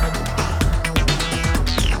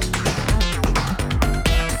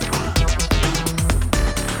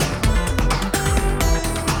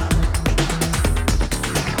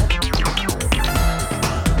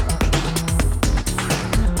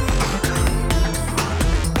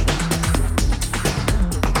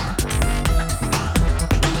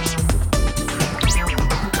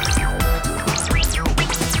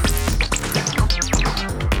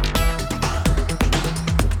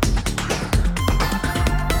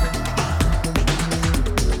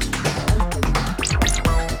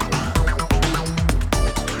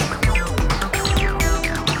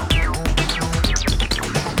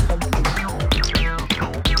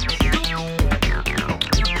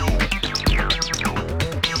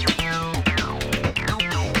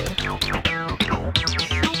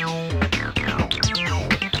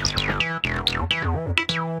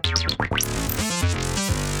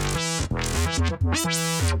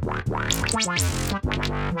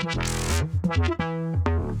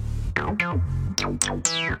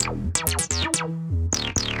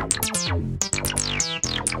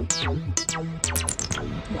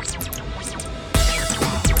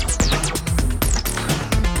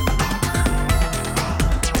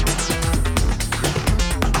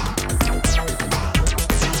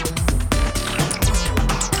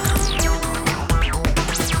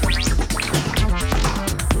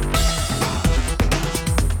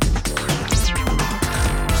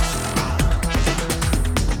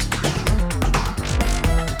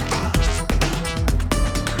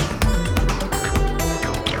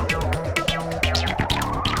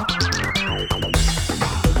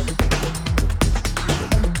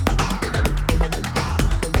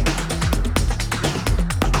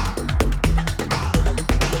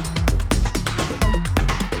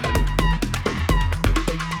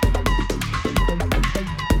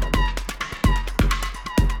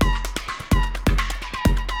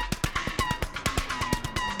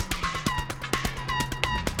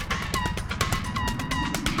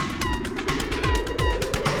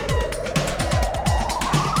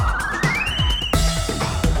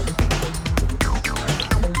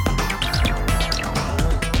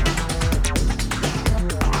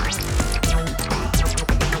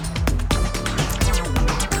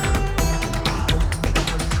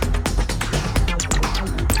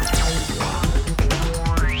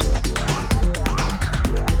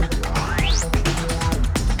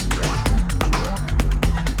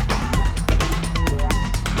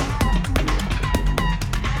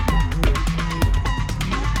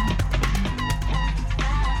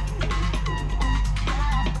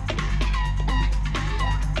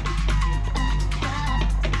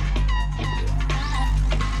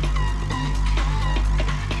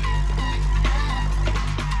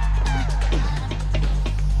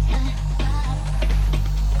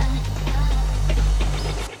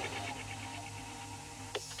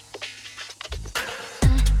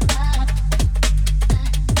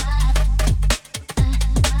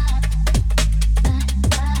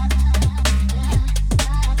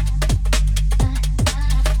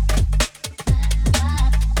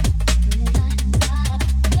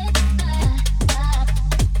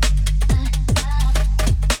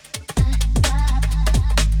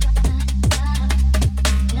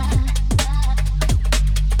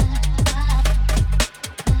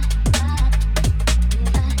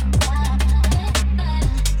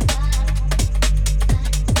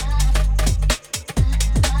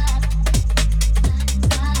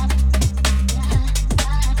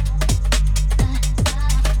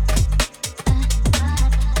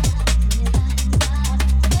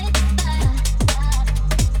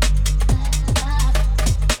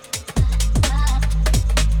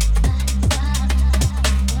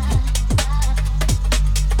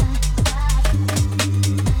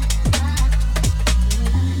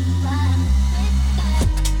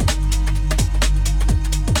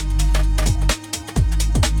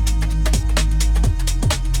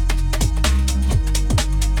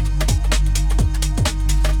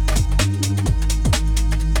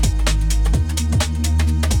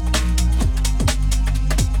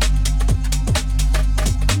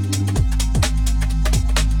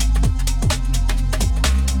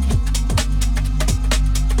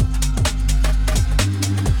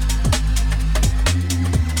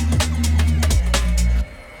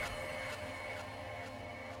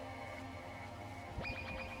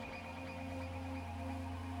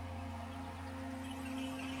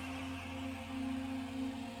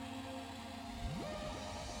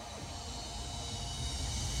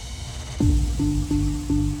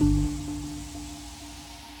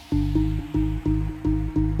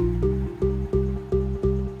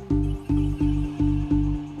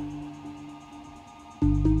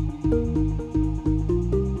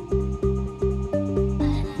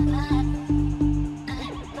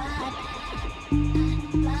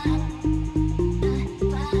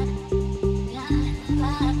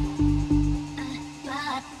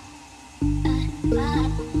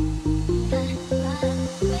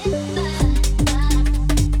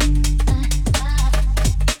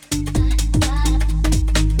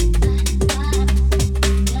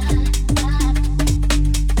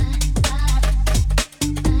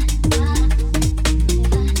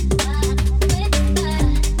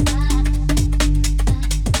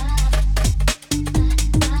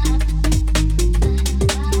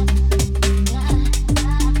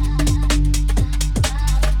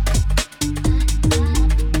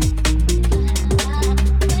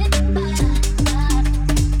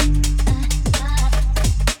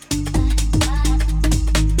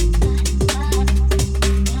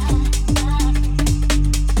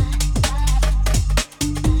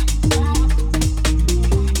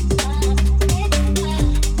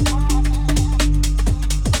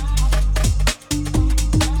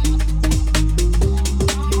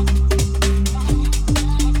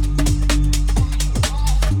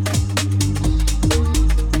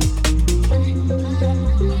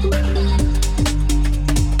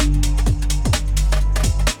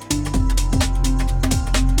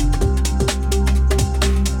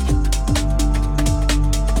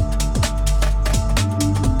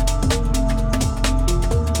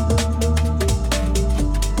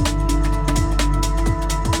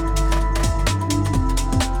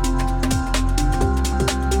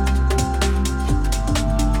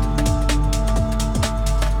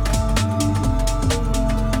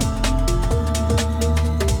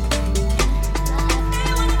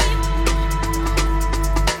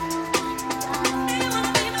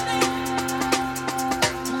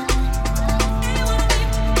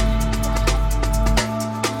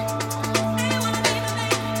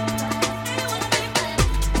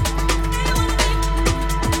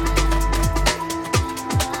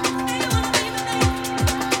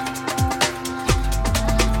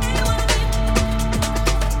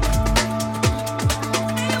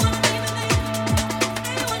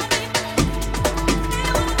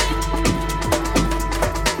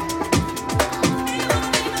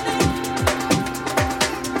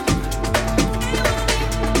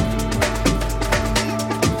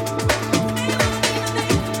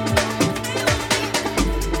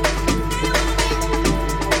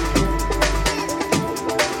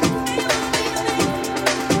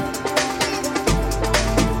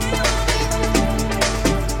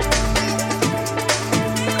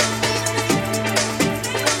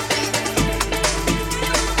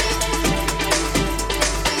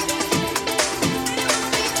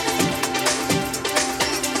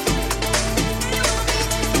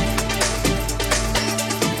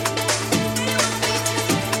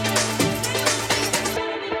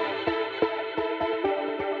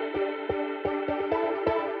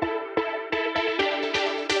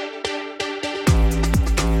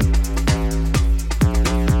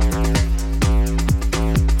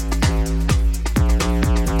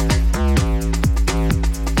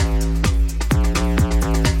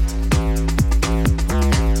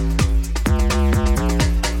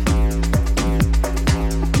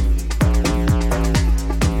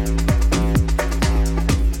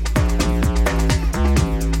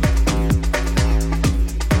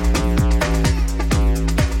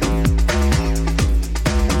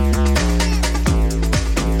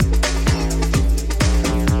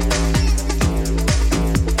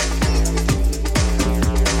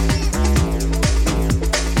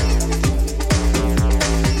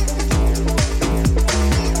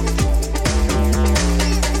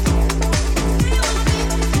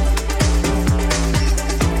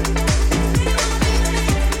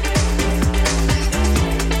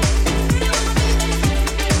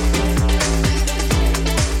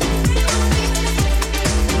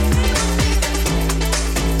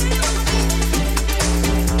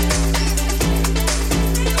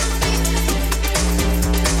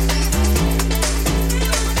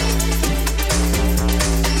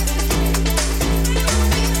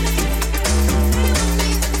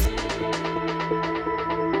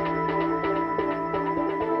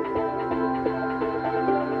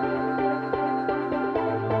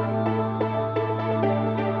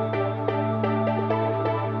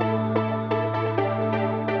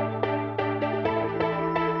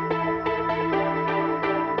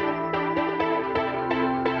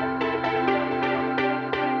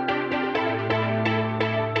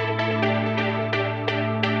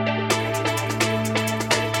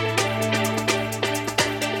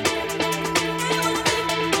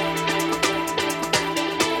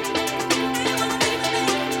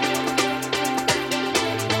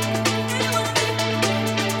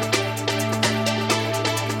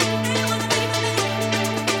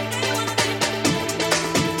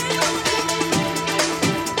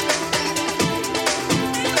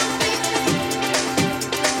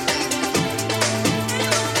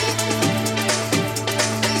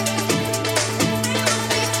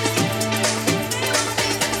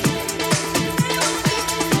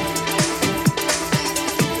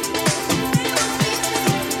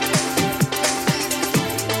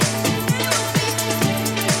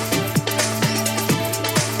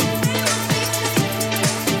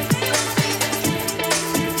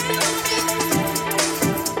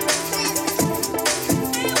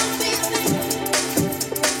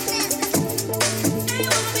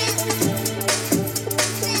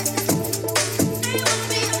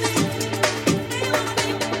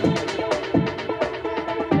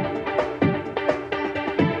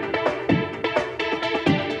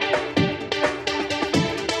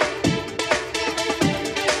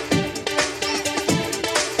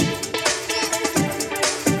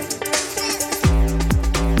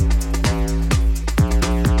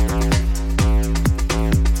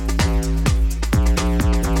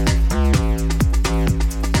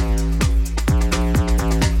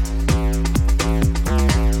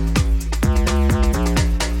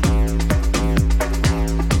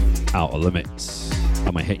 Outer Limits.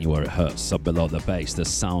 Am I hitting you where it hurts? Sub below the bass. The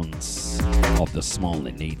sounds of the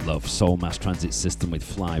Smolny Need Love. Soul Mass Transit System with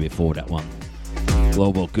Fly before that one.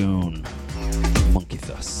 Global Goon.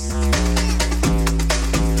 Munkithers.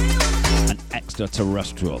 An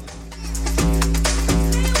Ex-Terrestrial.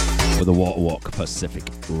 With a Water Walk Pacific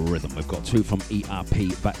Rhythm. We've got two from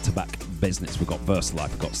E.R.P. back-to-back business. We've got Versalife.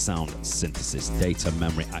 We've got Sound Synthesis. Data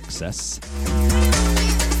Memory Access.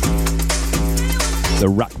 The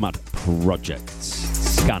Rackmad Project,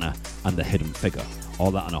 Scanner, and The Hidden Figure. All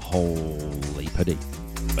that and a whole heap of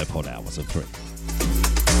before the hours of 3.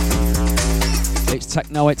 It's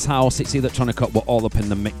techno, it's house, it's electronica. We're all up in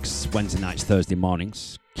the mix. Wednesday nights, Thursday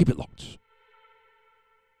mornings. Keep it locked.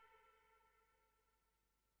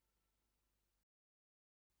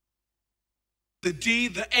 The D,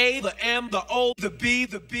 the A, the M, the O, the B,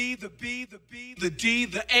 the B, the B, the B, the D,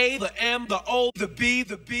 the A, the M, the O, the B,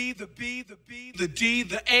 the B, the B, the B, the D,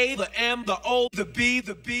 the A, the M, the O, the B,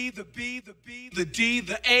 the B, the B, the B, the D,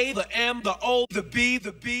 the A, the M, the O, the B,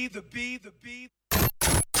 the B, the B, the B.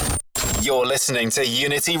 You're listening to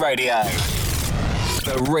Unity Radio,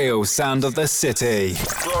 the real sound of the city.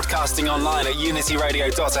 Broadcasting online at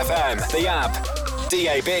unityradio.fm, the app,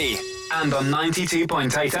 DAB, and on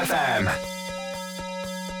 92.8 FM.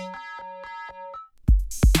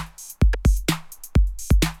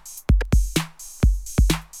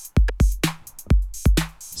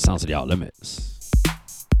 Sounds of the Outer Limits.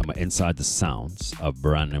 And we're inside the sounds of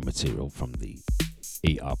brand new material from the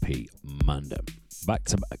E.R.P. Mandem.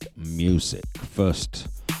 Back-to-back music. First,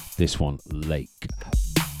 this one, Laak,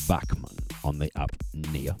 Bachman on the app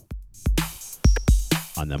Nia.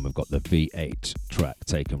 And then we've got the V8 track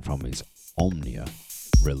taken from his Omnia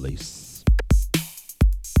release.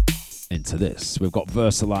 Into this, we've got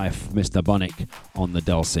Versalife, Mr. Bonic on the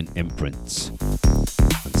Delsin imprint.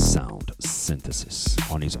 And Sound Synthesis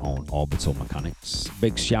on his own Orbital Mechanics.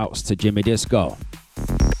 Big shouts to Gimme Disco.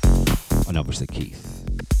 And obviously Keith.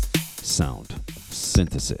 Sound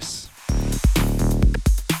Synthesis.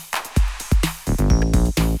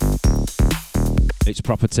 It's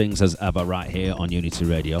proper things as ever right here on Unity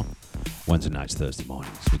Radio. Wednesday nights, Thursday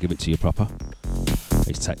mornings. We give it to you proper.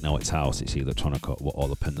 It's techno, it's house, it's electronica. We're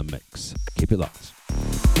all up in the mix. Keep it locked.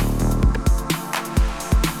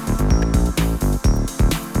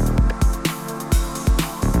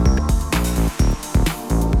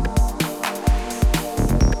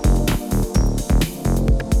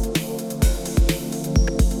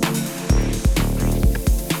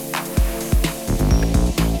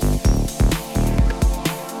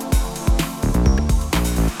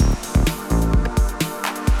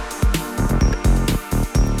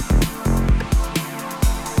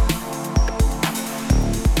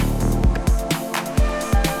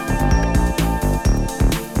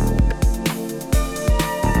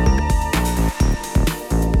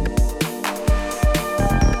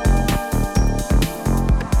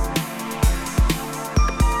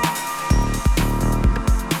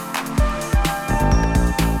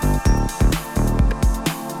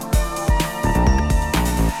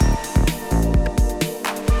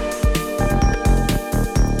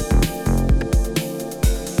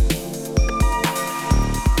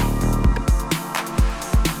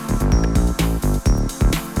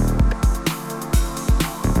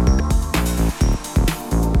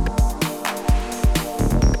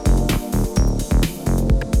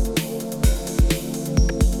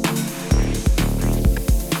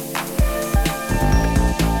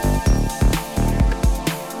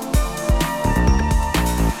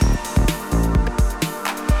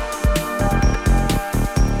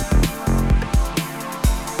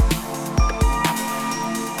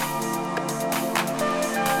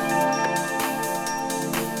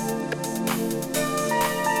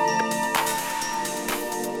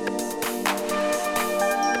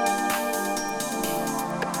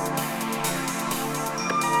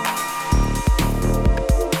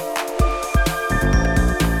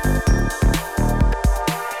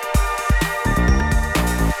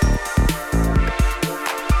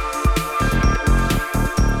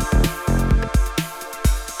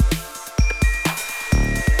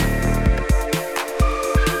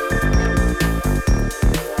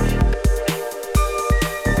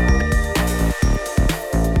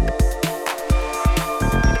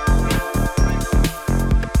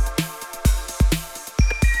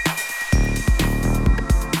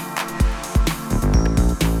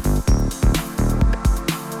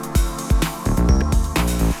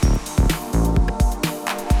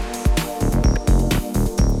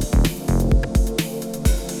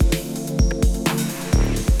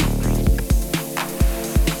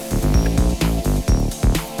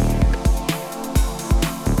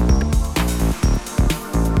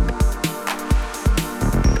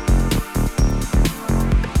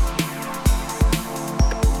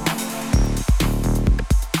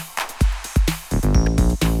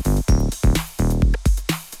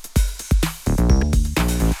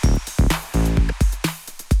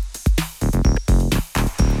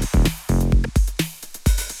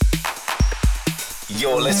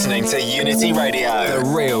 to Unity Radio,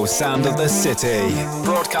 the real sound of the city.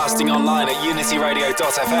 Broadcasting online at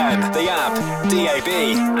unityradio.fm, the app, DAB,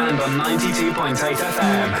 and on 92.8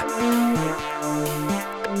 FM.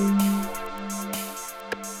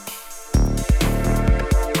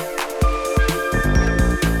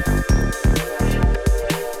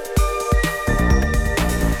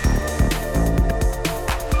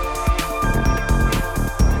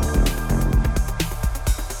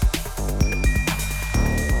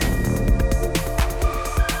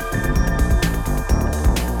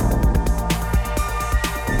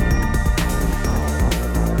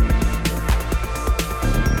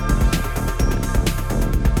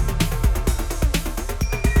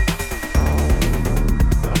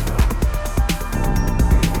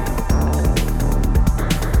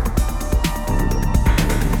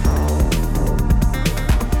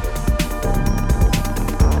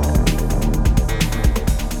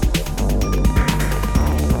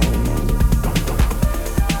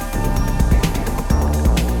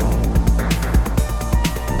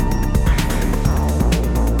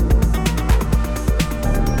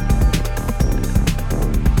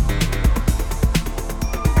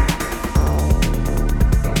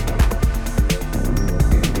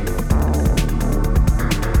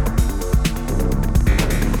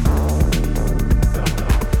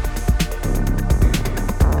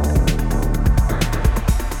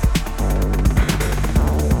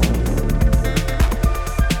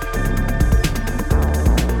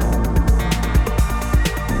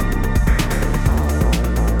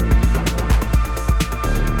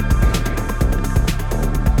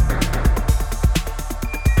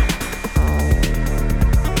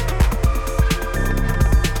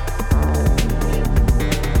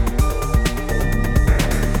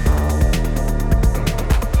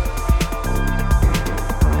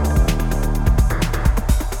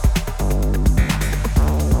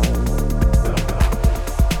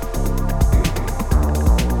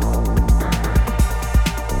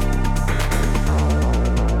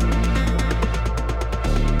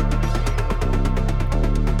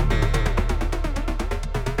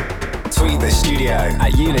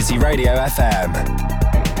 At Unity Radio FM.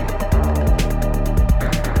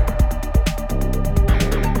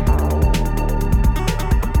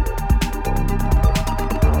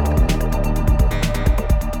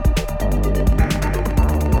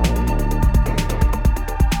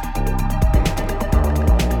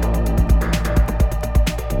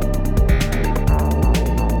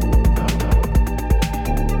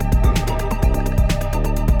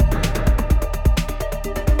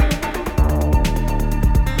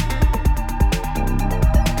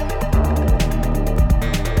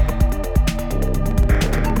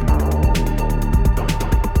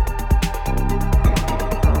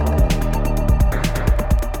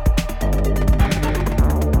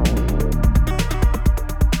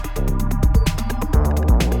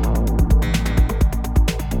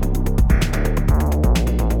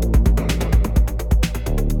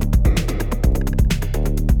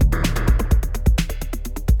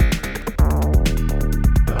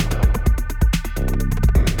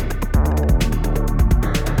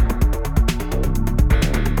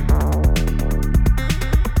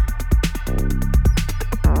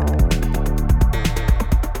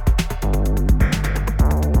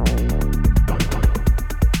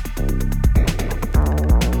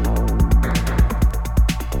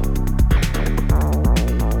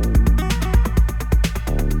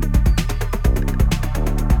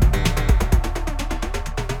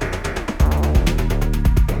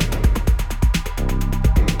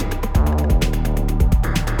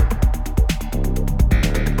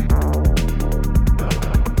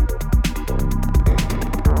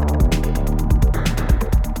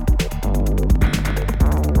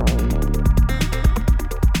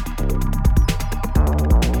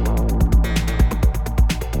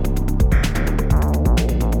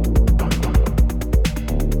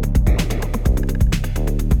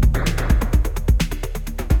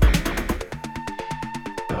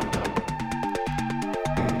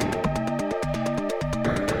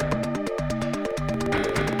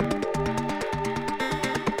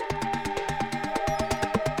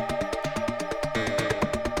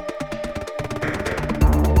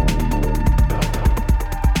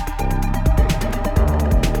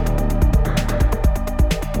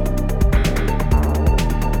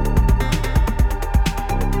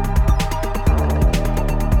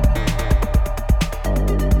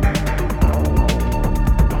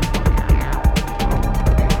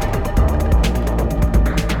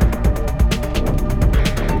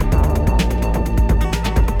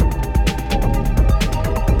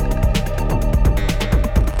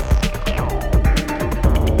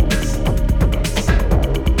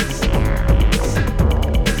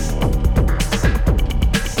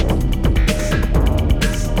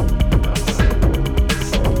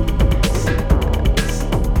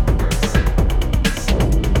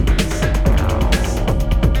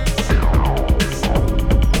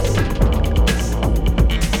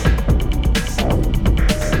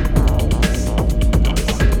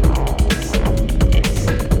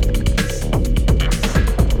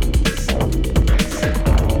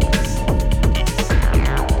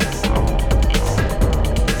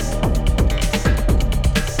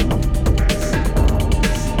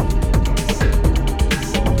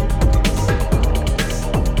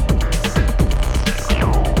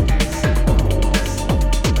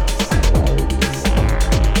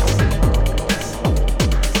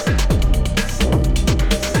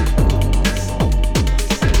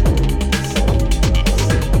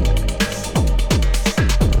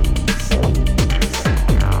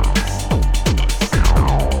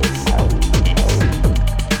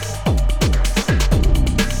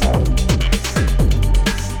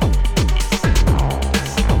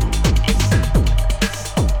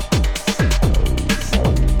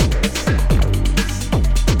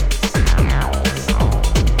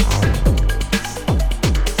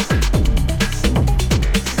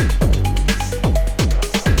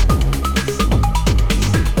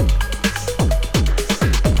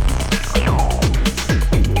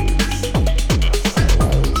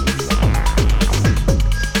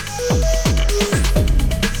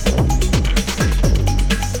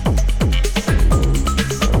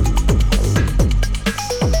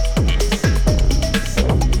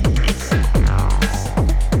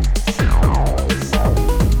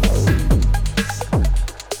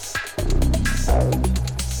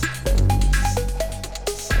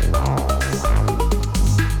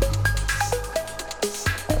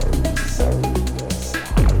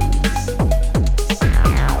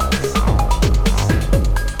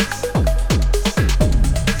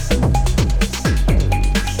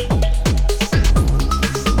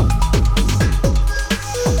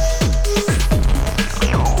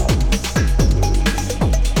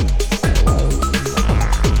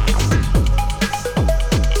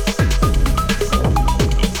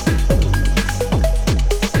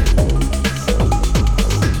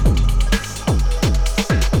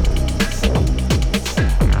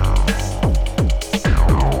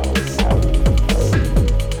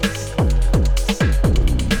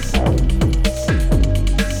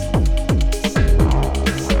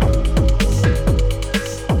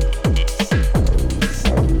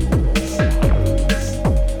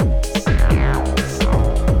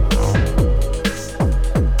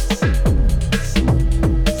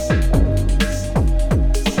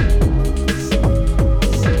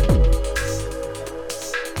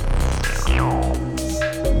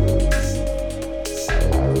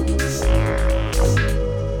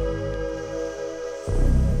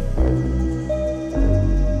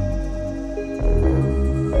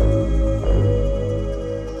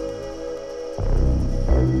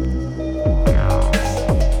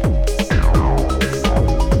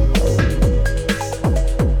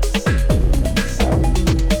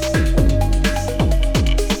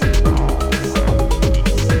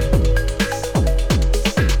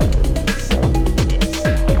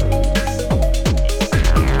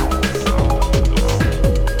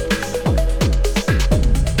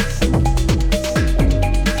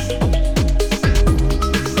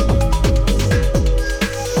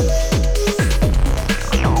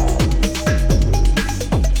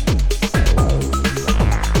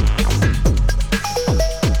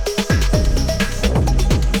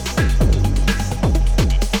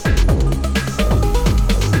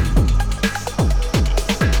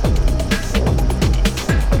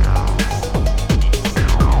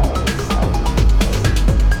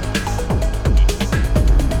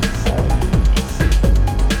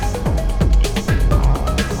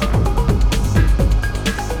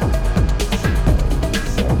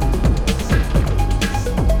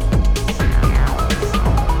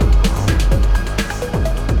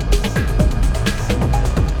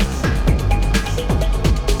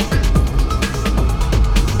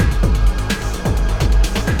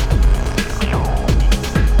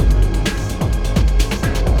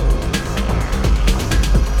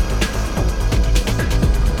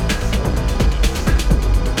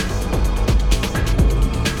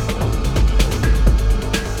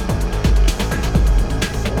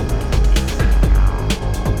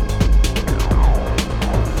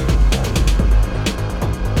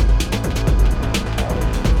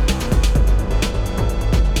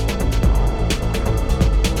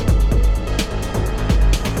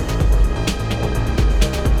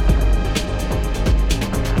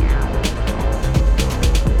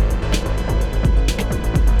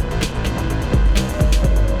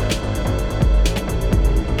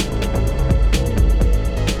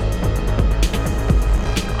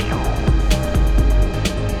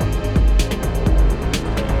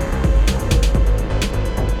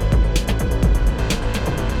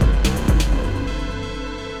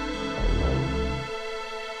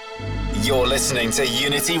 listening to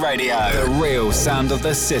Unity Radio, the real sound of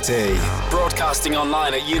the city. Broadcasting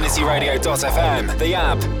online at unityradio.fm, the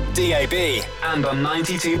app, DAB, and on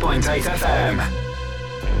 92.8 FM.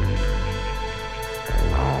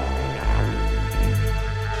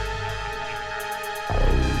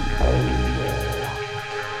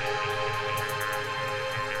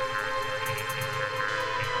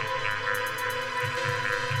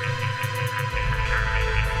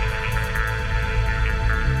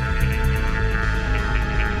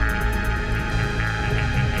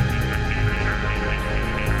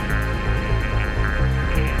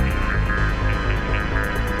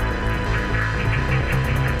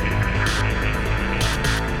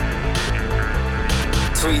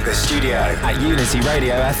 Tweet the studio at Unity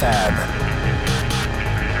Radio FM.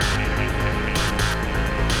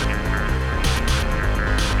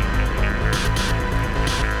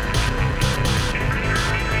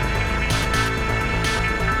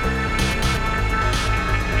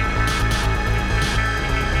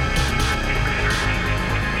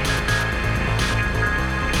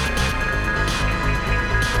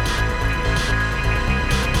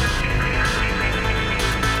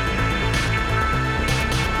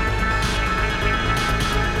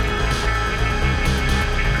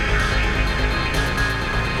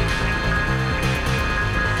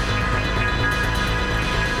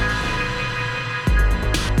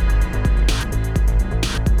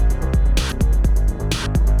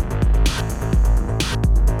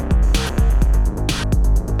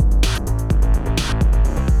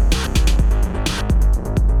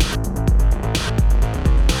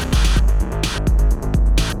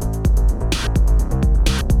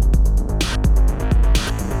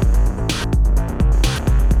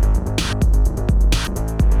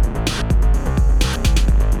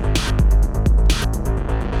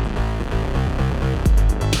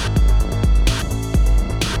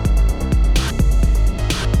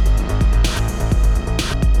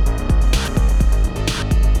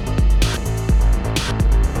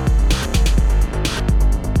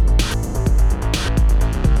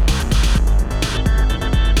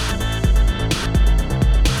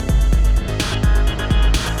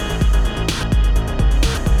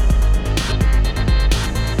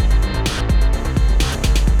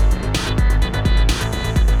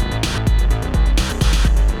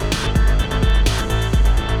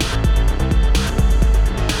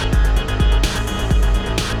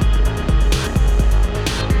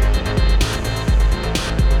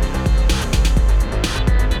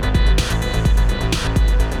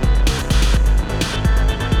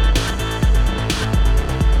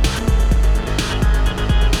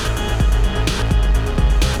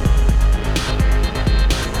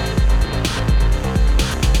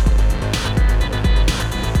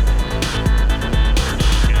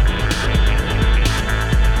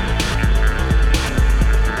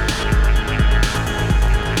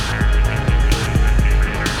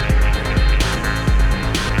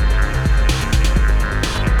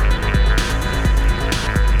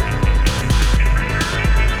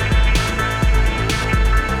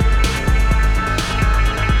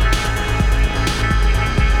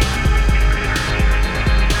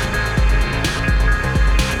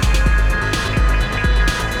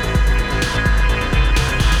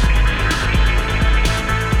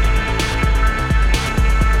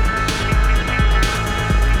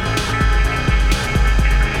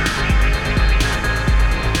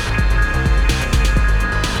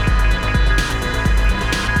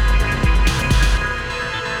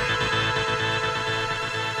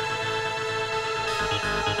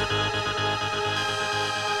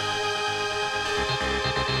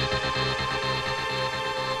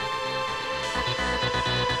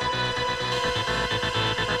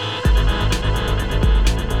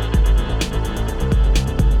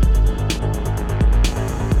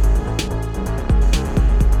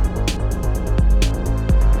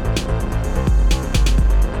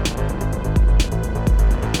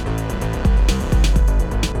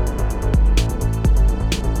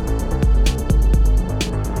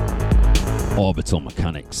 Orbital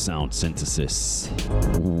Mechanics Sound Synthesis.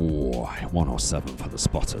 Ooh, 107 for the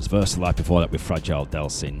spotters. Versalife before that with Fragile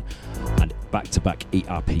Delsin. And back-to-back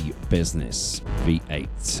E.R.P. Business,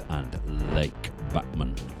 V8 and Lake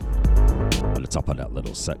Bachman. At the top of that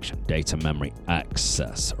little section, Data Memory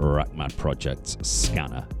Access, Rackmad Project,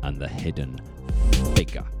 Scanner, and The Hidden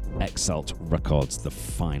Figure. Exalt Records, The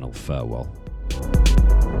Final Farewell.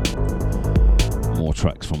 More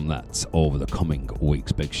tracks from that over the coming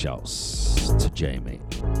weeks. Big shouts to Jamie.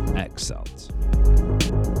 Exalt.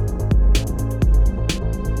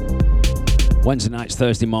 Wednesday nights,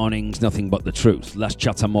 Thursday mornings, nothing but the truth. Less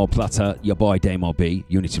chatter, more platter. Your boy DAMO B,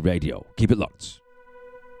 Unity Radio. Keep it locked.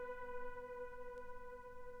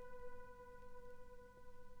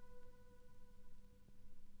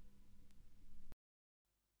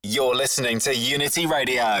 You're listening to Unity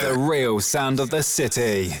Radio, the real sound of the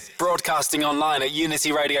city. Broadcasting online at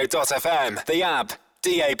unityradio.fm, the app,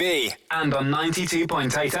 DAB, and on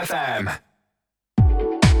 92.8 FM.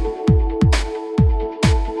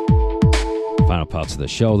 Final part of the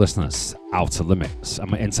show, listeners. Outer Limits.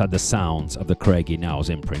 I'm inside the sounds of the Craigie Now's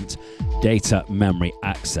imprint. Data Memory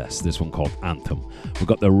Access. This one called Anthem. We've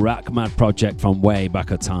got the Rackmad project from way back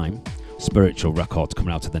at time. Spiritual records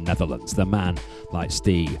coming out of the Netherlands. The man like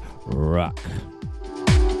Steve Rack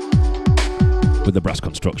with the brass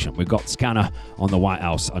construction. We've got Scanner on the White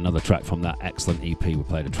House, another track from that excellent EP. We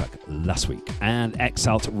played a track last week. And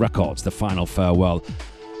Exalt Records, the final farewell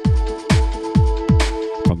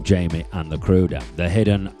from Jamie and the crew down. The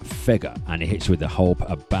Hidden Figure, and it hits you with the Hope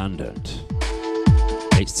Abandoned.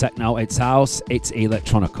 It's techno, it's house, it's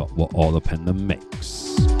electronica. We're all up in the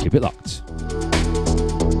mix. Keep it locked.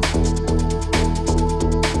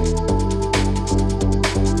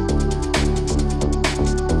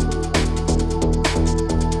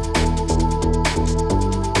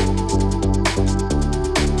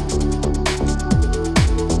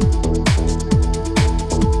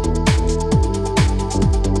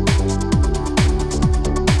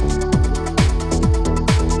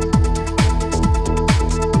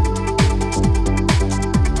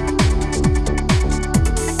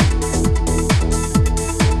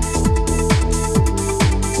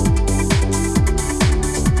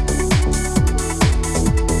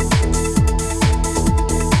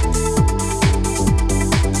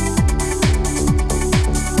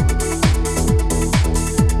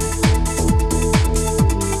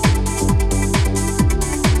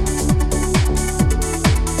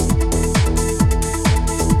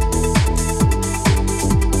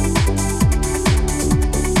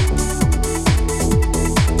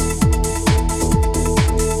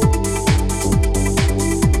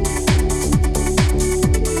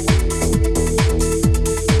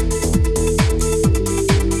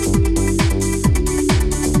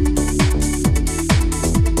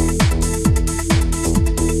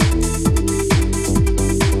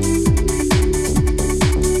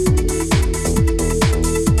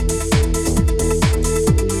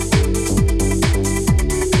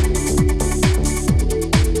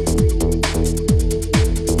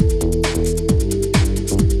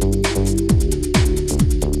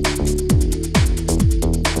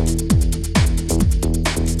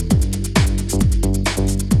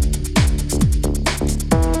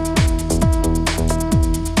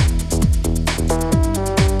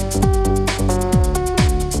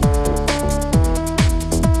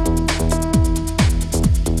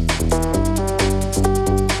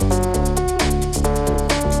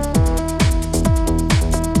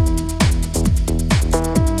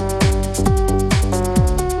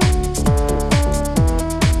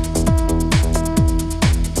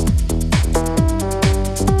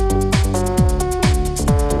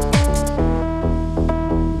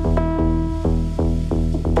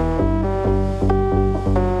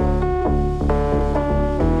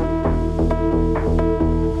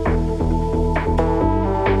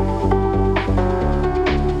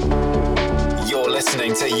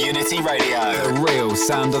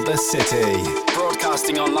 Sound of the city.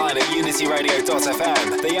 Broadcasting online at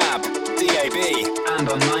unityradio.fm, the app, DAB, and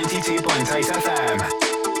on 92.8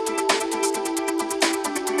 FM.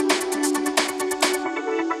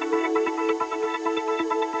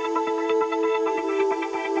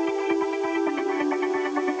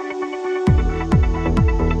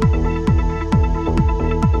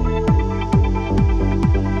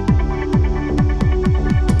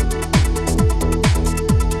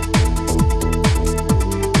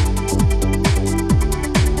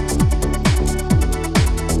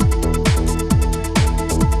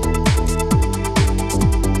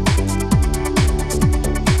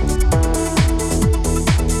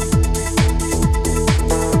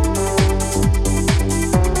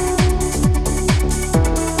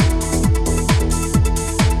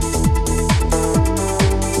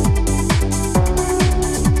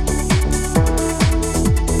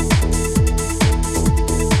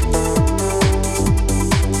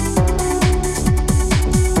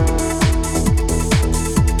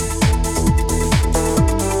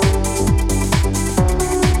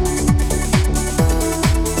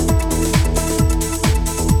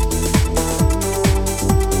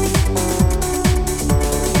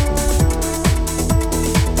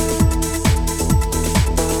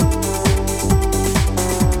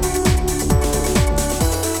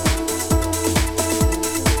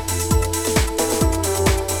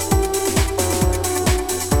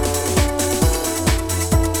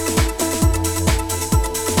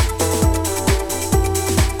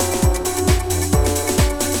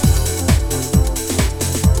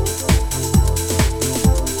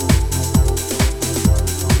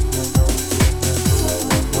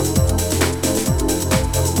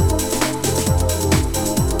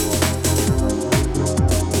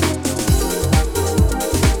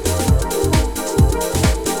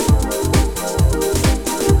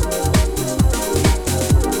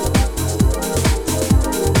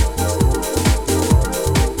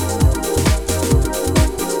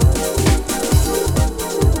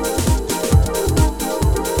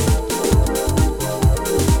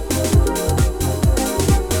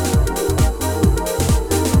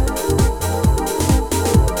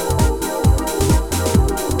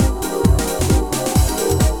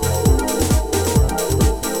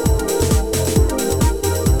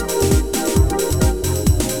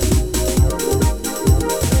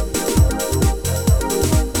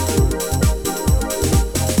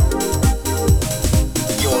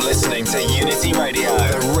 to Unity Radio,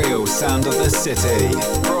 the real sound of the city.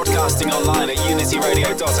 Broadcasting online at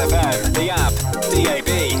unityradio.fm, the app, DAB,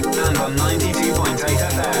 and on 92.8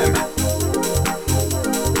 FM.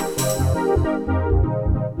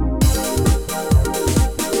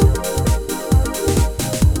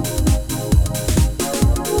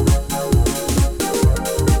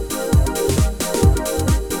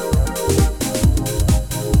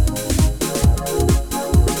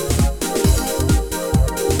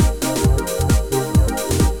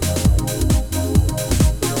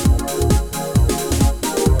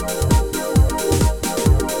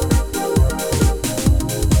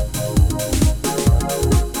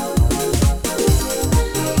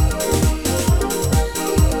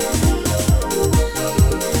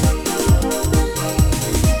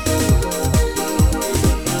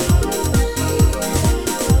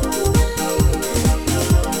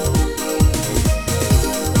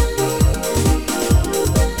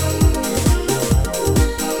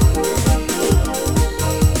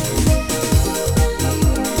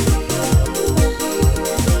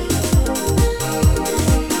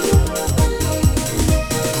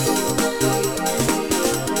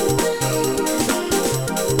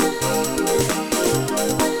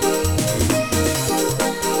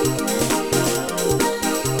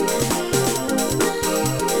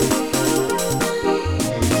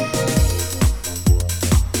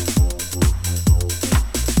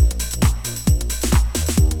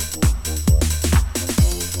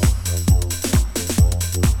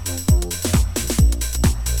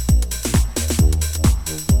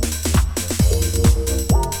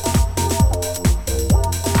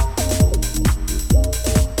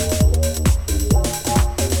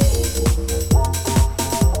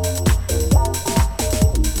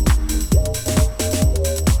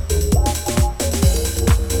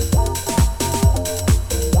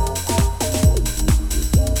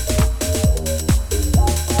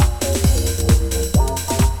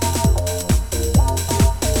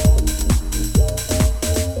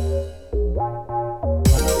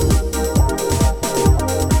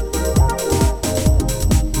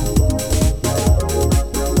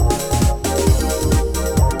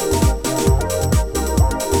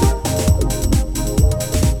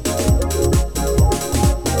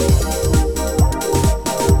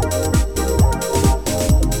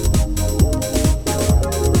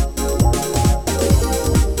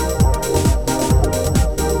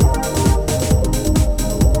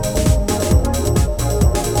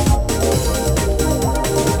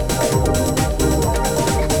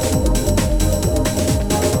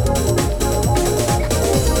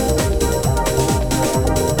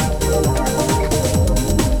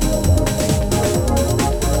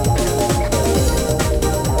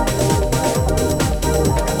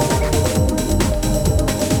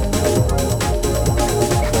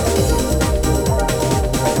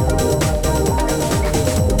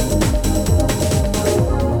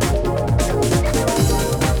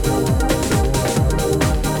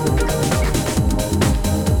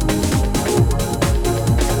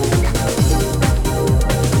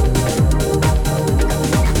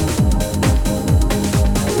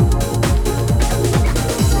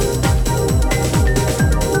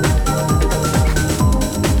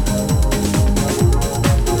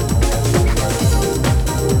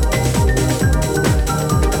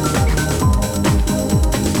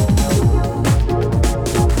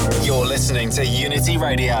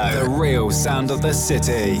 Radio, the real sound of the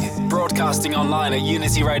city. Broadcasting online at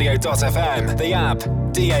unityradio.fm, the app,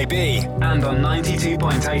 DAB, and on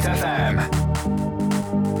 92.8 FM.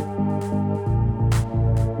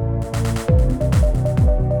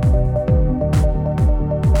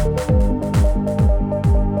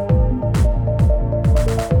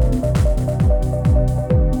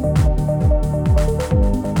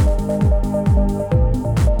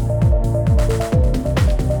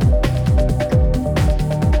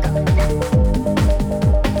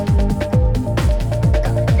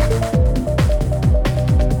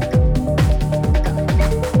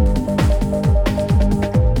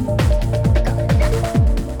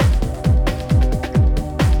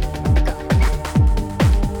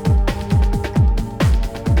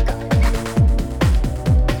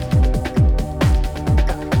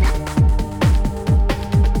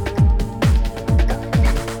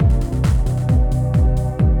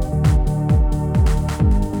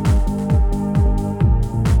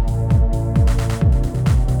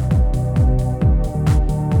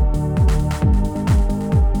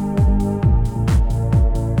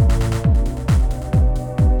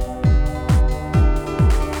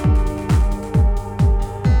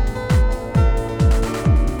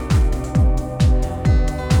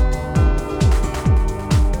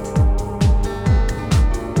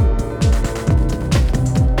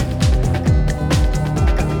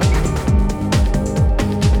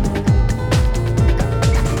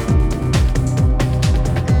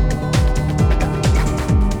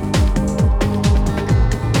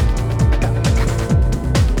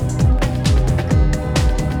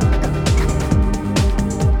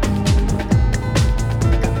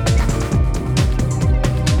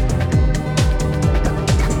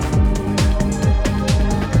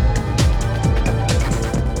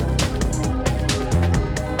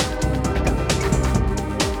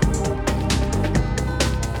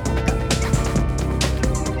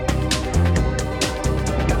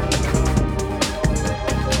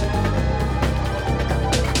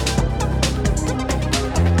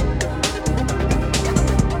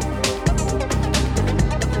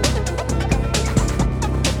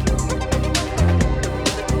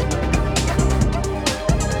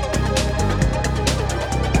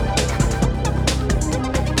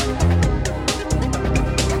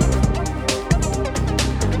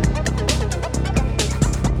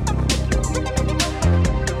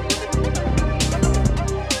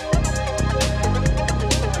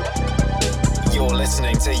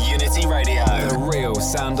 listening to Unity Radio, the real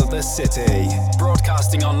sound of the city.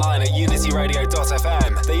 Broadcasting online at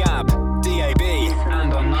unityradio.fm, the app, DAB,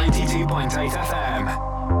 and on 92.8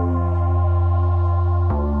 FM.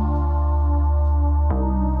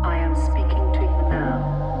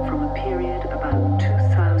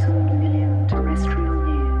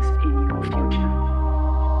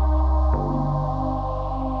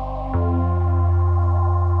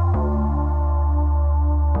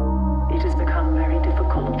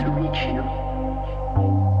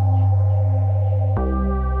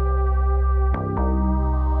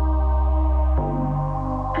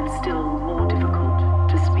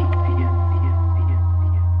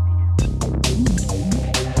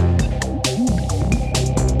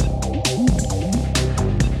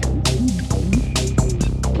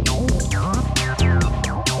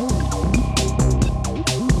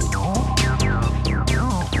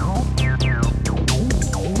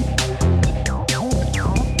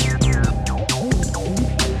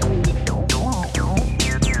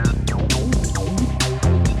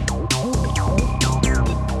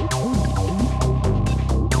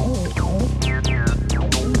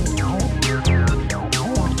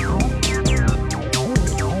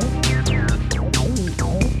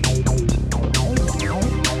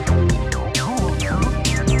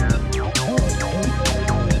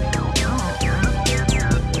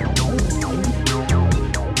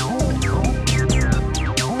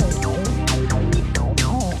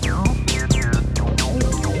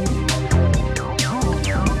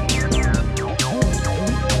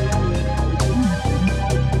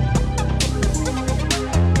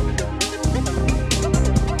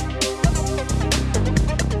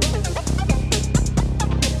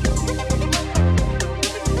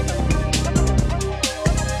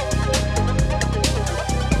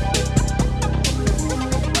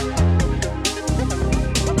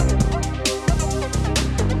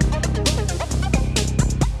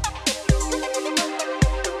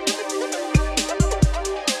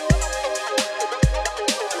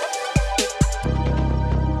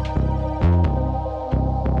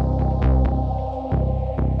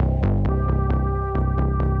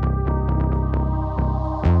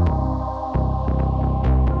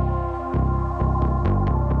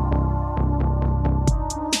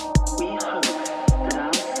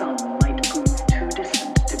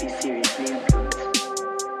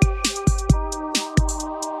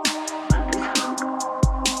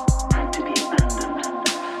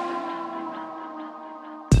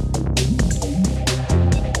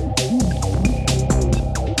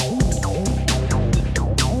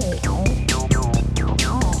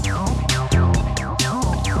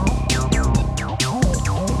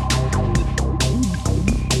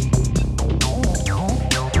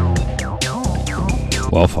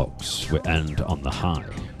 Well, folks, we end on the high.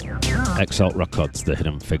 Exalt Records, The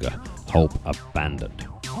Hidden Figure, Hope Abandoned.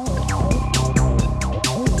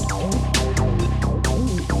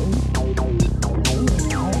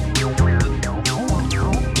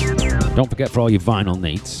 Don't forget, for all your vinyl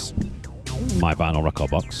needs, my vinyl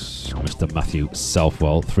record box, Mr. Matthew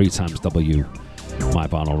Southwell, 3xW,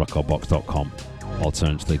 myvinylrecordbox.com.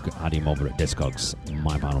 Alternatively, add him over at Discogs,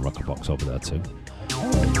 my vinyl record box over there too.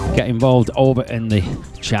 Get involved over in the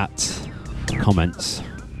chat, comments,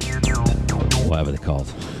 whatever they're called.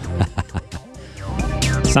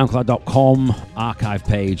 SoundCloud.com, archive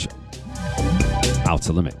page,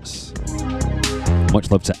 Outer Limits.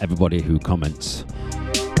 Much love to everybody who comments,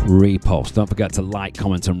 repost. Don't forget to like,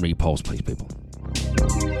 comment, and repost, please, people.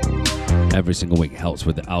 Every single week helps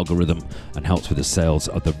with the algorithm and helps with the sales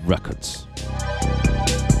of the records.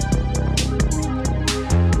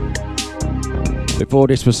 Before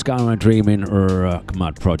this was Skyway Dreaming,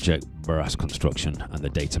 Mad Project, Bourassa Construction, and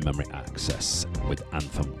the Data Memory Access with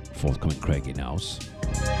Anthem, forthcoming Craigie nows.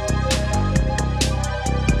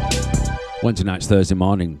 Wednesday nights, Thursday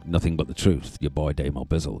morning, nothing but the truth. Your boy Damo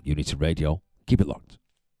Bizzle, Unity Radio. Keep it locked.